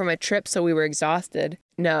came back from a trip, so we were exhausted.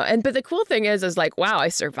 But the cool thing is like, wow, I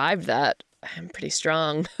survived that. I'm pretty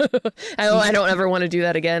strong. I don't ever want to do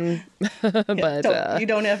that again. But you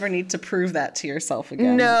don't ever need to prove that to yourself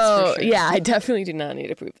again. No, sure. I definitely do not need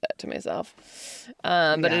to prove that to myself.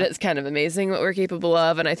 But it is kind of amazing what we're capable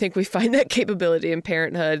of, and I think we find that capability in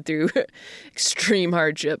parenthood through extreme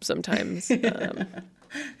hardship sometimes.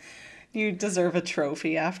 You deserve a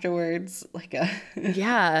trophy afterwards,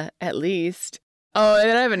 yeah, at least. Oh, and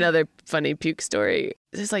then I have another funny puke story.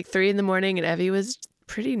 It was like 3 a.m, and Evie was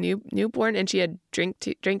pretty newborn, and she had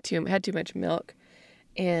had too much milk,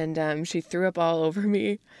 and she threw up all over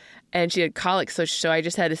me. And she had colic, so I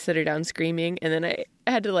just had to sit her down screaming. And then I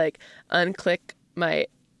had to like unclick my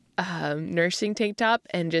nursing tank top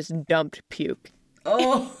and just dumped puke.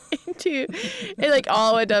 Oh. It like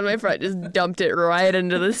all went down my front, just dumped it right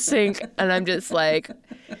into the sink. And I'm just like,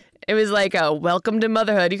 it was like a welcome to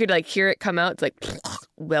motherhood. You could like hear it come out. It's like,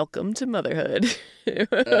 welcome to motherhood.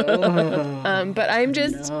 But I'm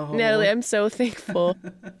just, Natalie, I'm so thankful.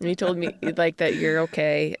 And you told me like that you're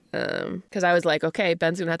okay. Because I was like, okay,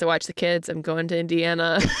 Ben's going to have to watch the kids. I'm going to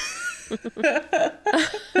Indiana. I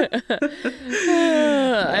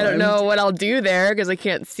don't know what I'll do there because I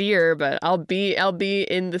can't see her, but I'll be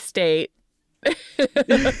in the state.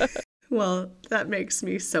 Well, that makes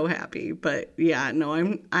me so happy. But yeah,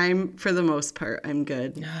 no, I'm for the most part, I'm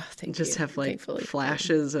good. Oh, thank Just you. have like Thankfully.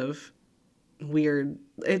 flashes of weird.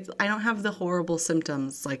 I don't have the horrible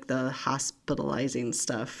symptoms like the hospitalizing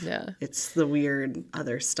stuff. Yeah. It's the weird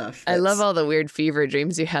other stuff. I love all the weird fever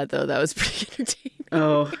dreams you had, though. That was pretty entertaining.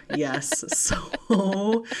 Oh, yes.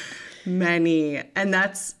 So many. And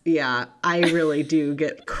that's, yeah, I really do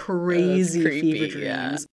get crazy creepy, fever dreams.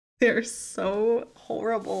 yeah. They're so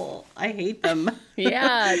horrible. I hate them.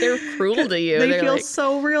 Yeah, they're cruel to you. They They're feel like,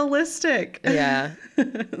 so realistic. yeah.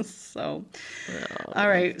 So, all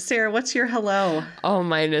right, Sarah, what's your hello? Oh,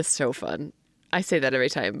 mine is so fun. I say that every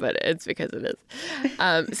time, but it's because it is.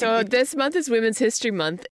 So this month is Women's History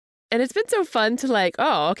Month. And it's been so fun to like,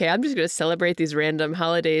 oh, okay, I'm just going to celebrate these random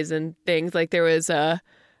holidays and things. Like there was a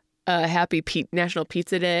happy National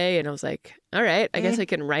Pizza Day. And I was like, all right, I guess I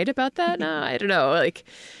can write about that now. I don't know. Like,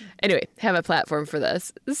 anyway, have a platform for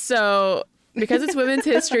this. So because it's Women's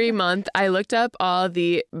History Month, I looked up all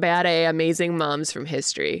the bad A amazing moms from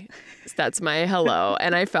history. That's my hello.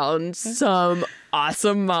 And I found some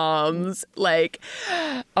awesome moms. Like,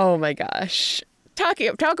 oh my gosh.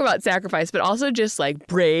 Talk about sacrifice, but also just like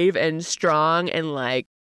brave and strong and like,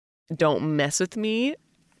 don't mess with me.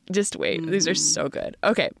 Just wait. These are so good.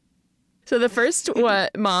 Okay. So the first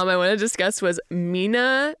mom I want to discuss was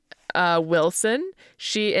Mina Wilson.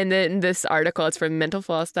 And then this article, it's from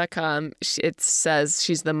mentalfloss.com. It says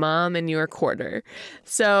she's the mom in your corner.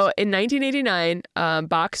 So in 1989,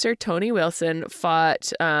 boxer Tony Wilson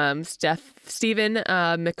fought Stephen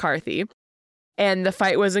McCarthy, and the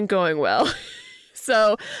fight wasn't going well.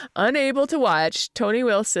 So, unable to watch, Tony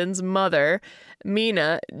Wilson's mother,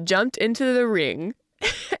 Mina, jumped into the ring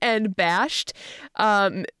and bashed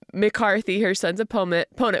McCarthy, her son's opponent,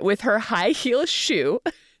 with her high heel shoe.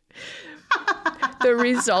 The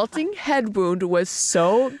resulting head wound was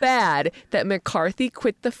so bad that McCarthy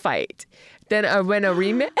quit the fight. Then when a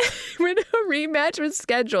rematch was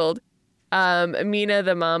scheduled, Mina,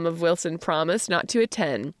 the mom of Wilson, promised not to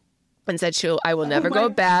attend. And said I will never go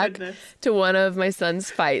back to one of my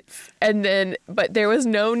son's fights. But there was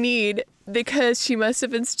no need because she must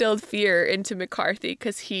have instilled fear into McCarthy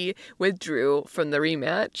because he withdrew from the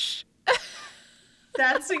rematch.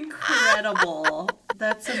 That's incredible.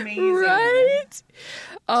 That's amazing. Right?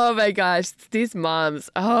 Oh my gosh, these moms.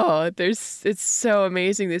 Oh, it's so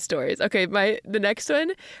amazing, these stories. Okay, the next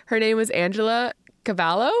one, her name was Angela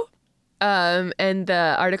Cavallo. And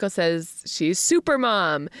the article says she's super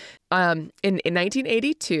mom. In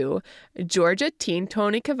 1982, Georgia teen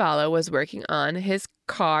Tony Cavallo was working on his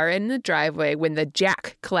car in the driveway when the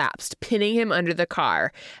jack collapsed, pinning him under the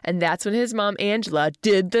car. And that's when his mom, Angela,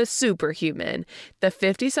 did the superhuman. The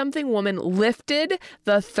 50-something woman lifted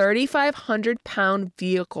the 3,500-pound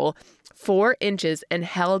vehicle 4 inches and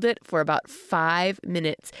held it for about 5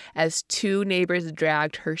 minutes as 2 neighbors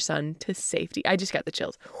dragged her son to safety. I just got the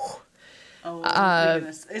chills. Oh, my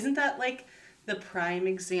goodness. Isn't that like the prime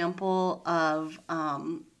example of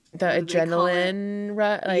the adrenaline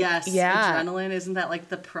rush? Like, yes, yeah. Adrenaline. Isn't that like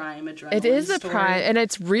the prime adrenaline It is the story? prime, and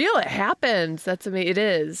it's real. It happens. That's amazing. It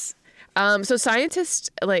is. So scientists,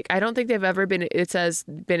 like, I don't think they've ever been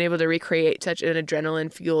able to recreate such an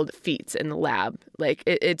adrenaline-fueled feats in the lab. Like,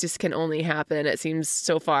 it just can only happen, it seems,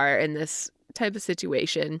 so far in this type of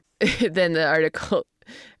situation. Then the article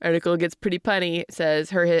gets pretty punny. It says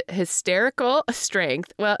her hysterical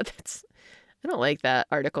strength. Well, I don't like that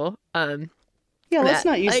article. Yeah, let's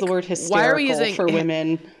not use the word hysterical for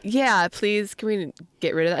women. Yeah, please, can we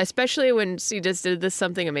get rid of that? Especially when she just did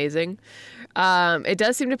something amazing. It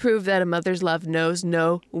does seem to prove that a mother's love knows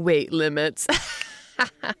no weight limits.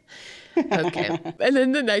 Okay. And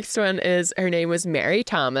then the next one is, her name was Mary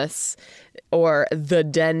Thomas, or the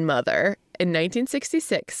Den Mother. In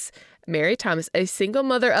 1966, Mary Thomas, a single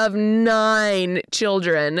mother of 9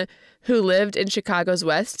 children who lived in Chicago's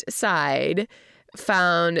West Side,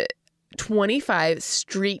 found 25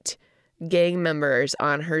 street gang members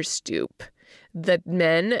on her stoop. The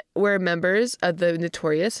men were members of the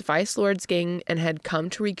notorious Vice Lords gang and had come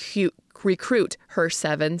to recruit her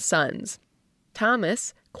 7 sons.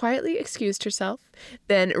 Thomas quietly excused herself,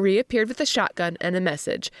 then reappeared with a shotgun and a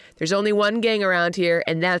message. There's only one gang around here,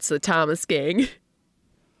 and that's the Thomas gang.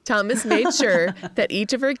 Thomas made sure that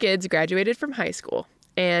each of her kids graduated from high school.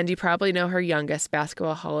 And you probably know her youngest,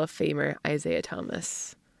 Basketball Hall of Famer, Isaiah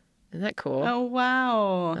Thomas. Isn't that cool? Oh,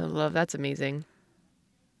 wow. I love that's amazing.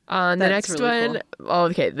 The next really one,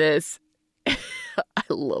 okay, this. I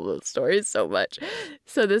love those stories so much.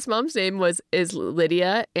 So this mom's name is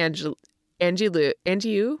Lydia Angiou,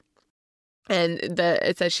 and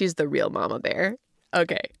it says she's the real mama bear.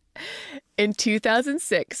 Okay. In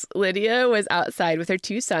 2006, Lydia was outside with her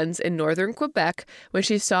 2 sons in northern Quebec when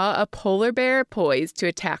she saw a polar bear poised to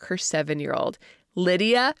attack her 7-year-old.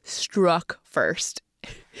 Lydia struck first,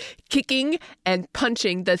 kicking and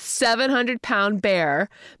punching the 700-pound bear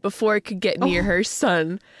before it could get near her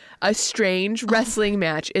son. A strange wrestling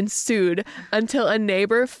match ensued until a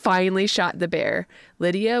neighbor finally shot the bear.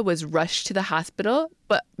 Lydia was rushed to the hospital,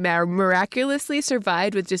 but miraculously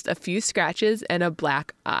survived with just a few scratches and a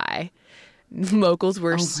black eye. Locals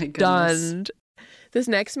were stunned. This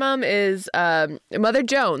next mom is Mother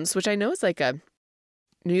Jones, which I know is like a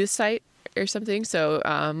news site or something, so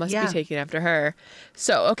must be taken after her.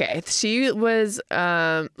 So, okay, she was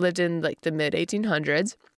lived in like the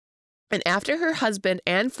mid-1800s. And after her husband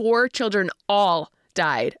and 4 children all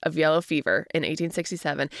died of yellow fever in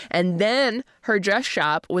 1867, and then her dress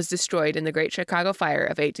shop was destroyed in the Great Chicago Fire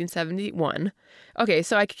of 1871. Okay,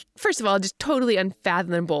 so first of all, just totally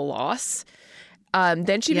unfathomable loss.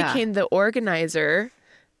 Then she became the organizer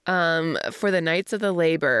for the Knights of the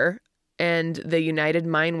Labor and the United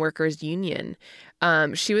Mine Workers Union.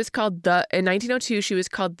 She was called in 1902, she was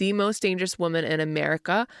called the most dangerous woman in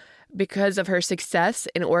America, because of her success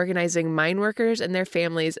in organizing mine workers and their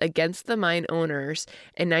families against the mine owners.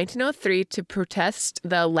 In 1903, to protest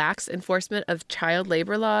the lax enforcement of child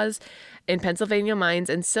labor laws in Pennsylvania mines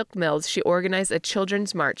and silk mills, she organized a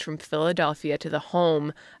children's march from Philadelphia to the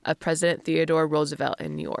home of President Theodore Roosevelt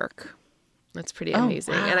in New York. That's pretty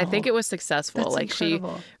amazing. Wow. And I think it was successful. That's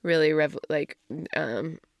incredible. She really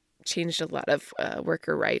changed a lot of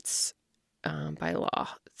worker rights by law.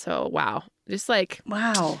 So, wow. Just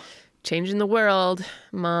changing the world,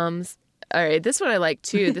 moms. All right, this one I like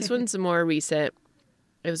too. This one's more recent.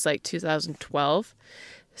 It was like 2012.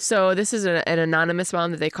 So this is an anonymous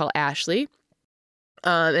mom that they call Ashley.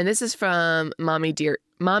 And this is from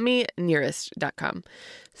mommynearest.com.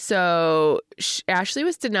 So Ashley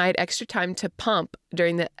was denied extra time to pump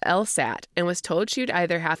during the LSAT and was told she would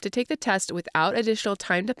either have to take the test without additional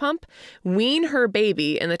time to pump, wean her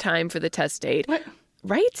baby in the time for the test date. What?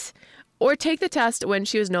 Right? Or take the test when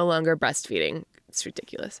she was no longer breastfeeding. It's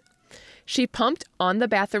ridiculous. She pumped on the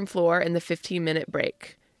bathroom floor in the 15-minute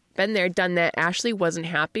break. Been there, done that. Ashley wasn't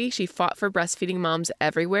happy. She fought for breastfeeding moms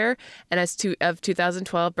everywhere. And as of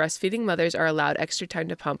 2012, breastfeeding mothers are allowed extra time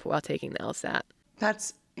to pump while taking the LSAT.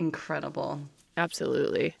 That's incredible.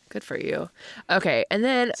 Absolutely. Good for you. Okay, and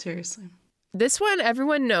then seriously, this one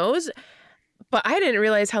everyone knows, but I didn't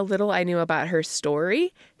realize how little I knew about her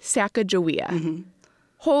story. Sacagawea. Mm-hmm.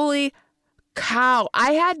 Holy cow.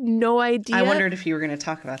 I had no idea. I wondered if you were going to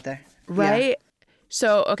talk about that. Right? Yeah.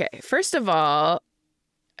 So, okay, first of all,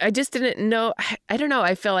 I just didn't know. I don't know.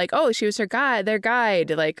 I feel like, oh, she was their guide.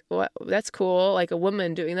 Like, what? That's cool. Like a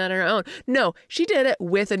woman doing that on her own. No, she did it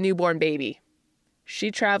with a newborn baby.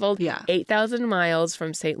 She traveled 8,000 miles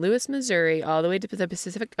from St. Louis, Missouri, all the way to the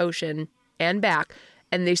Pacific Ocean and back.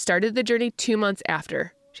 And they started the journey 2 months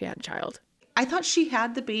after she had a child. I thought she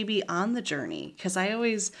had the baby on the journey because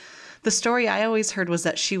the story I always heard was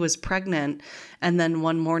that she was pregnant and then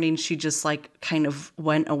one morning she just kind of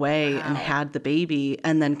went away and had the baby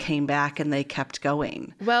and then came back and they kept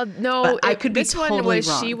going. Well, no, I could be totally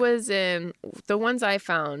wrong. She was in the ones I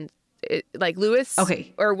found, Lewis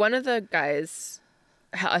or one of the guys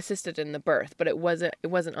assisted in the birth, but it wasn't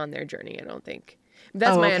on their journey, I don't think.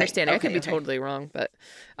 That's my understanding. I could be totally wrong, but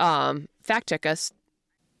fact check us.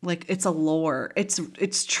 It's a lore.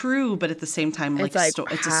 It's true, but at the same time, it's a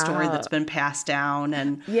story that's been passed down.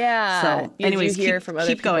 And so, anyways, you hear from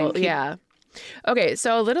other people. Yeah. Okay,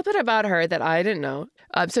 so a little bit about her that I didn't know.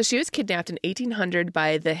 So she was kidnapped in 1800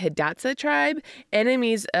 by the Hidatsa tribe,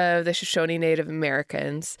 enemies of the Shoshone Native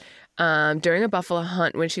Americans, during a buffalo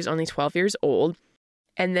hunt when she was only 12 years old.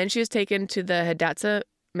 And then she was taken to the Hidatsa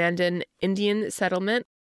Mandan Indian settlement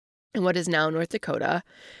in what is now North Dakota.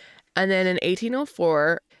 And then in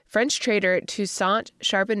 1804, French trader Toussaint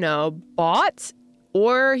Charbonneau bought,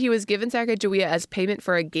 or he was given Sacagawea as payment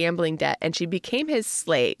for a gambling debt, and she became his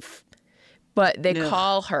slave. but they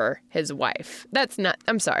call her his wife. That's not,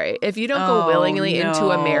 I'm sorry. If you don't go willingly into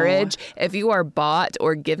a marriage, if you are bought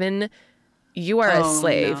or given, you are a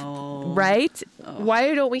slave, right?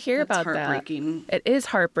 Why don't we hear about that? It's heartbreaking. It is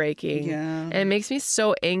heartbreaking. Yeah. And it makes me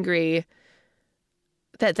so angry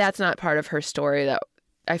that that's not part of her story that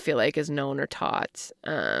I feel like is known or taught.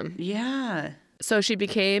 So she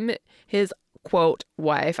became his quote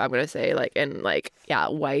wife, I'm gonna say,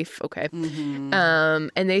 wife, okay.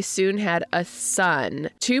 And they soon had a son.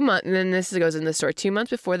 2 months, and then this goes in the story. 2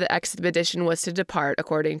 months before the expedition was to depart,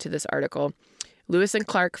 according to this article, Lewis and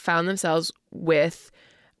Clark found themselves with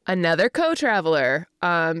another co-traveler.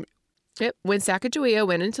 When Sacagawea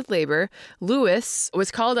went into labor, Lewis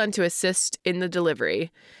was called on to assist in the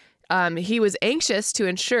delivery. He was anxious to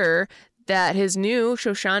ensure that his new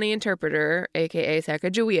Shoshone interpreter, a.k.a.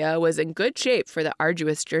 Sacagawea, was in good shape for the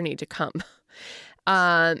arduous journey to come.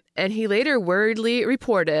 And he later wordly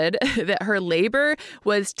reported that her labor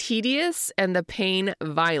was tedious and the pain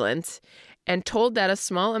violent, and told that a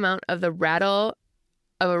small amount of a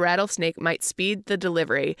rattlesnake might speed the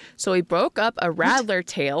delivery. So he broke up a rattler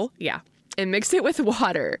tail, and mixed it with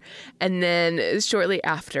water. And then shortly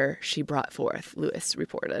after, she brought forth, Lewis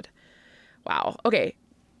reported. Wow. Okay.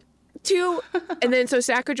 And then so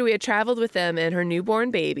Sacagawea traveled with them and her newborn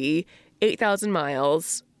baby 8,000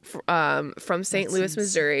 miles from St. Louis,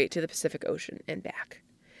 Missouri to the Pacific Ocean and back.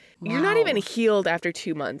 Wow. You're not even healed after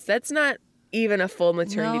 2 months. That's not even a full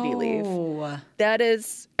maternity leave. That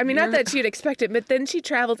is, not that she'd expect it, but then she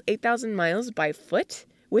traveled 8,000 miles by foot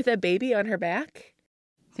with a baby on her back.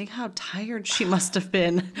 Think how tired she must have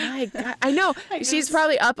been. My God. I know. She's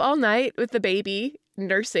probably up all night with the baby,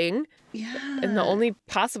 nursing. Yeah. And the only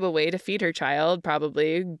possible way to feed her child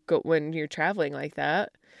probably when you're traveling like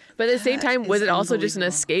that. But at the same time, was it also just an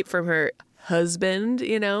escape from her husband,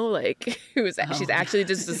 she's actually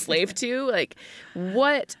just a slave to? Like,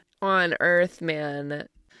 what on earth, man?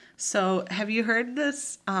 So have you heard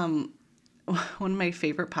this? One of my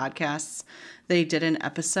favorite podcasts, they did an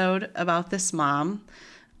episode about this mom.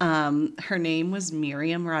 Her name was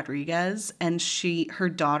Miriam Rodriguez, and her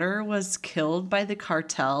daughter was killed by the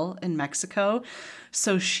cartel in Mexico.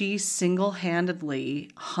 So she single-handedly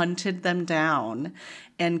hunted them down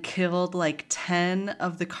and killed 10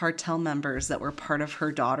 of the cartel members that were part of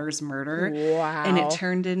her daughter's murder. Wow. And it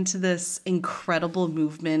turned into this incredible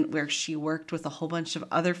movement where she worked with a whole bunch of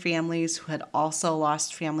other families who had also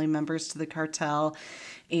lost family members to the cartel.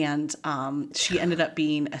 And she ended up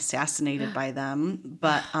being assassinated by them.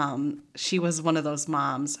 But she was one of those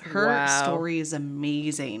moms. Her story is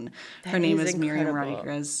amazing. Her name is Miriam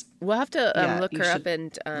Rodriguez. We'll have to look her up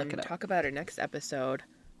and talk about her next episode.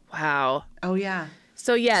 Wow. Oh, yeah.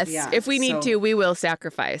 So, yes, if we need to, we will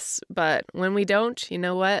sacrifice. But when we don't, you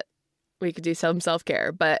know what? We could do some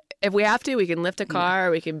self-care. But if we have to, we can lift a car.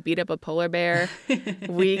 We can beat up a polar bear.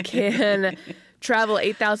 We can travel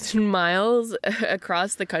 8,000 miles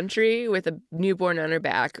across the country with a newborn on her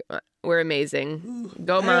back. We're amazing.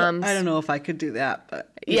 Go moms. I don't know if I could do that,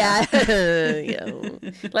 but yeah.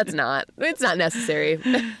 Let's not. It's not necessary.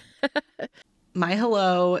 My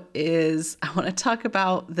hello is, I want to talk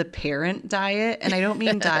about the parent diet. And I don't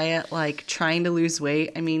mean diet like trying to lose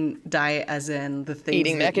weight. I mean diet as in the things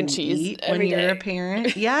eating mac and cheese eat when you're a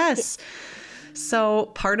parent. Yes. So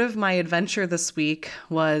part of my adventure this week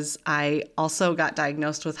was I also got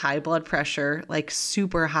diagnosed with high blood pressure, like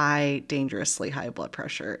super high, dangerously high blood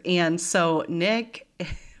pressure. And so Nick,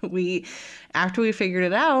 after we figured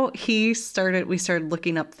it out, we started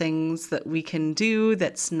looking up things that we can do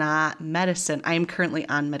that's not medicine. I am currently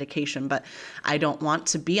on medication, but I don't want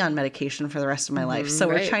to be on medication for the rest of my life. So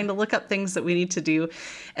we're trying to look up things that we need to do.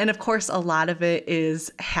 And of course, a lot of it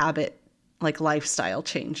is habit, like lifestyle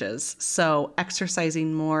changes. So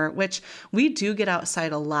exercising more, which we do get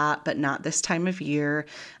outside a lot, but not this time of year.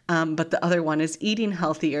 But the other one is eating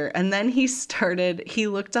healthier. And then he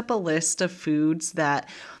looked up a list of foods that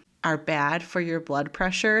are bad for your blood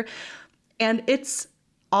pressure. And it's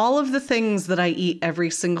all of the things that I eat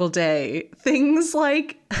every single day. Things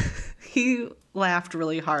like, he laughed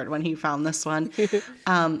really hard when he found this one,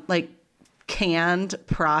 like canned,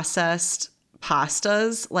 processed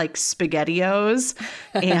pastas like SpaghettiOs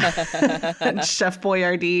and Chef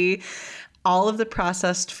Boyardee, all of the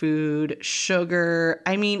processed food, sugar.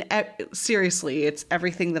 I mean, seriously, it's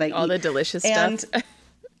everything that I eat. All the delicious stuff.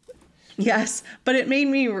 Yes, but it made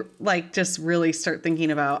me just really start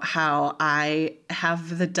thinking about how I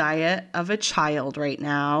have the diet of a child right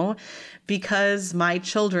now, because my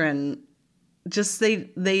children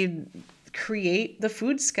they create the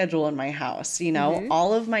food schedule in my house.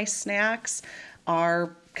 All of my snacks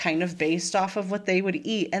are kind of based off of what they would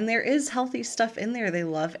eat. And there is healthy stuff in there. They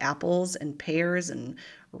love apples and pears and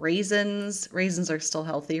raisins. Raisins are still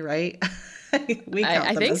healthy, right? We count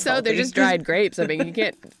I them think as so. They're healthy. just dried grapes. I mean, you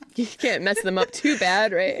can't mess them up too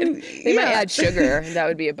bad, right? They might add sugar. That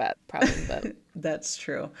would be a bad problem, but That's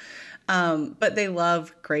true. But they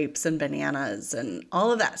love grapes and bananas and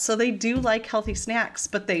all of that. So they do like healthy snacks,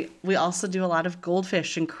 but we also do a lot of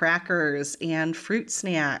goldfish and crackers and fruit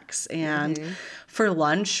snacks. And for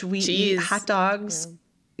lunch, we eat hot dogs. Yeah.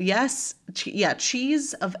 Yes.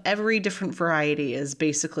 Cheese of every different variety is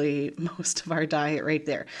basically most of our diet right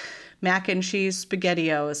there. Mac and cheese,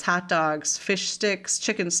 SpaghettiOs, hot dogs, fish sticks,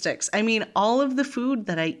 chicken sticks. I mean, all of the food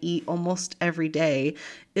that I eat almost every day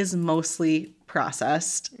is mostly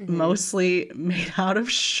processed, mostly made out of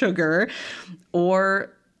sugar,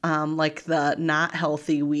 or like the not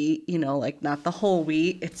healthy wheat, like not the whole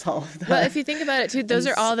wheat. It's all of the... Well, if you think about it too, those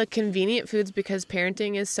are all the convenient foods because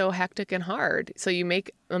parenting is so hectic and hard. So you make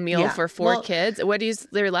a meal for four kids. What is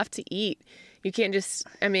there left to eat? You can't just,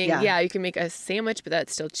 I mean, you can make a sandwich, but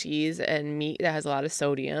that's still cheese and meat that has a lot of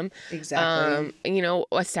sodium. Exactly.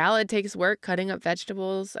 A salad takes work, cutting up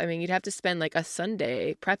vegetables. I mean, you'd have to spend like a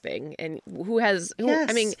Sunday prepping. And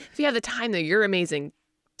I mean, if you have the time, though, you're amazing.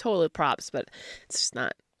 Total props, but it's just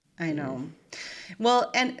not. I know.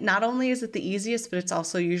 Well, and not only is it the easiest, but it's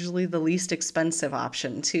also usually the least expensive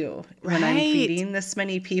option, too. When I'm feeding this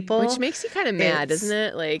many people. Which makes you kind of mad, doesn't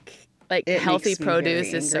it? Like healthy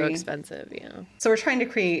produce is so expensive, So I'm trying to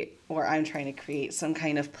create some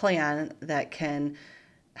kind of plan that can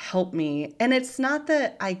help me. And it's not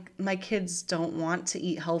that my kids don't want to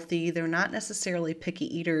eat healthy. They're not necessarily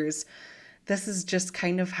picky eaters. This is just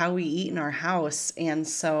kind of how we eat in our house. And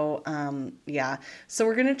so, So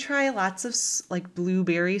we're going to try lots of like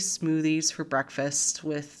blueberry smoothies for breakfast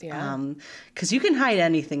with, because you can hide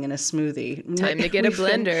anything in a smoothie. Time to get a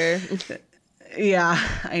blender. Yeah,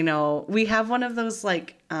 I know. We have one of those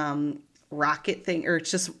like rocket thing, or it's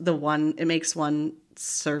just it makes one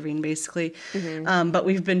serving basically. But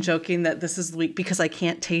we've been joking that this is the week because I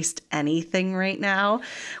can't taste anything right now.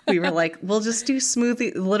 We were like, we'll just do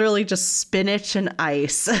smoothie, literally just spinach and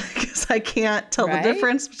ice because I can't tell the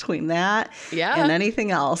difference between that and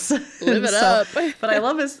anything else. Live it up. But I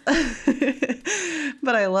love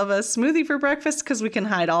a smoothie for breakfast because we can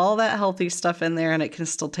hide all that healthy stuff in there and it can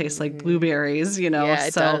still taste like blueberries, Yeah,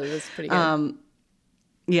 it does. It's pretty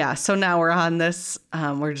good. So now we're on this.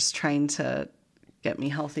 We're just trying to get me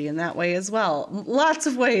healthy in that way as well. Lots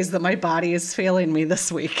of ways that my body is failing me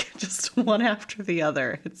this week, just one after the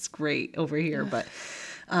other. It's great over here, but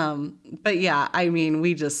yeah, I mean,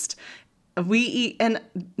 we eat, and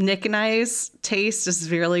Nick and I's taste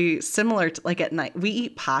is really similar to like at night. We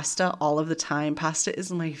eat pasta all of the time. Pasta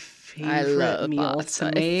is my favorite meal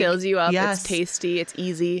pasta. To make. It fills you up. Yes. It's tasty. It's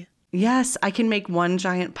easy. Yes, I can make one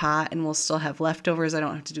giant pot and we'll still have leftovers. I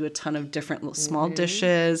don't have to do a ton of different little small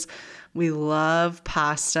dishes. We love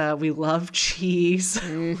pasta. We love cheese.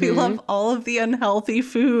 We love all of the unhealthy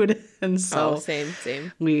food. And so same.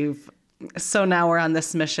 So now we're on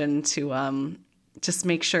this mission to just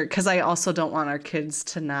make sure, because I also don't want our kids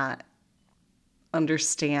to not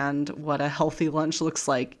understand what a healthy lunch looks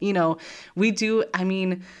like. We do, I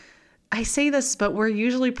mean, I say this, but we're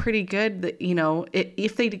usually pretty good that,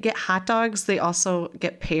 if they get hot dogs, they also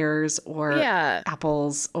get pears or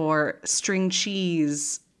apples or string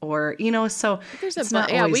cheese or, so there's it's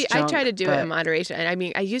not always junk, I try to do it in moderation. And I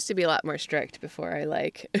mean, I used to be a lot more strict before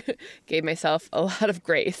I gave myself a lot of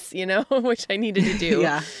grace, which I needed to do.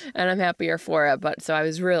 And I'm happier for it. But so I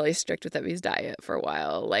was really strict with Evie's diet for a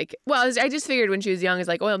while. I just figured when she was young, it's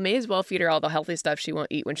like, well, may as well feed her all the healthy stuff she won't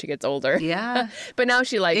eat when she gets older. Yeah. But now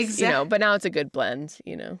she likes, but now it's a good blend,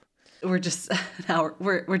 We're just, now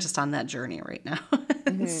we're just on that journey right now.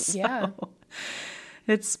 So,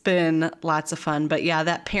 it's been lots of fun, but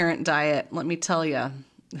that parent diet, let me tell you,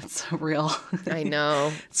 it's a real. I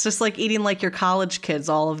know. It's just like eating like your college kids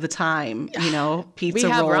all of the time, pizza rolls. We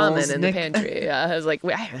have ramen in the pantry. Yeah, I was like,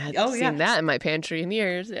 I haven't seen that in my pantry in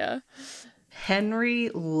years. Yeah. Henry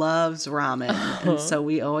loves ramen, and so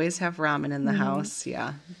we always have ramen in the house.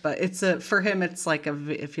 Yeah, but for him, it's like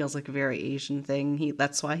it feels like a very Asian thing.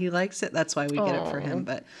 That's why he likes it. That's why we get it for him.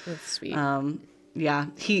 But that's sweet.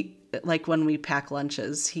 He. Like when we pack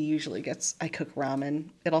lunches, I cook ramen.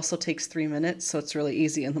 It also takes 3 minutes, so it's really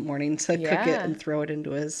easy in the morning to cook it and throw it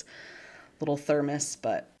into his little thermos.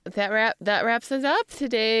 But that wraps us up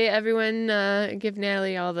today. Everyone, give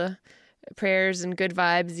Natalie all the prayers and good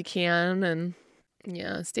vibes you can,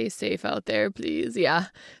 and stay safe out there, please. Yeah,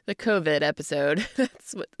 the COVID episode.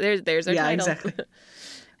 That's what there's our title. Exactly.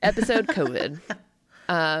 Episode COVID.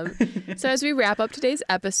 So as we wrap up today's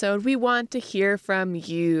episode, we want to hear from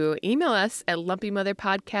you. Email us at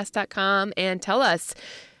lumpymotherpodcast.com and tell us,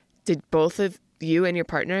 did both of you and your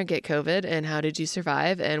partner get COVID, and how did you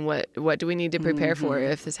survive, and what do we need to prepare for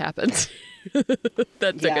if this happens?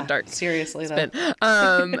 That took a dark seriously spin.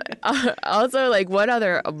 Also, like, what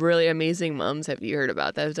other really amazing moms have you heard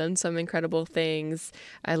about that have done some incredible things?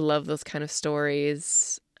 I love those kind of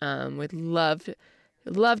stories. Would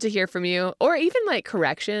love to hear from you, or even like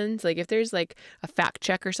corrections. Like if there's like a fact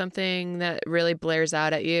check or something that really blares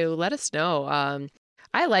out at you, let us know.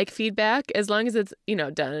 I like feedback as long as it's,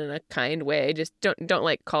 done in a kind way. Just don't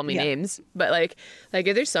like call me names, but like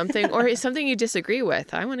if there's something or something you disagree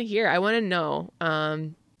with, I want to hear. I want to know.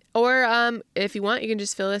 Or if you want, you can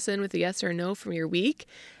just fill us in with a yes or no from your week,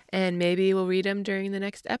 and maybe we'll read them during the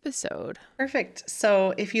next episode. Perfect.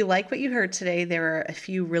 So if you like what you heard today, there are a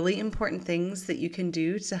few really important things that you can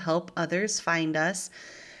do to help others find us.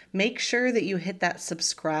 Make sure that you hit that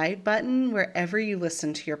subscribe button wherever you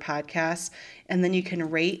listen to your podcast, and then you can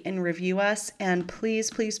rate and review us. And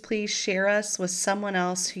please, please, please share us with someone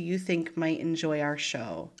else who you think might enjoy our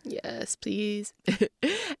show. Yes, please.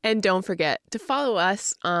 And don't forget to follow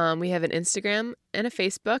us. We have an Instagram and a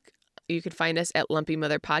Facebook. You can find us at Lumpy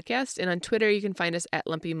Mother Podcast, and on Twitter you can find us at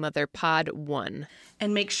Lumpy Mother Pod 1.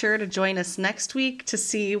 And make sure to join us next week to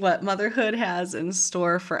see what motherhood has in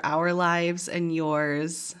store for our lives and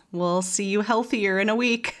yours. We'll see you healthier in a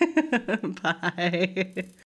week. Bye.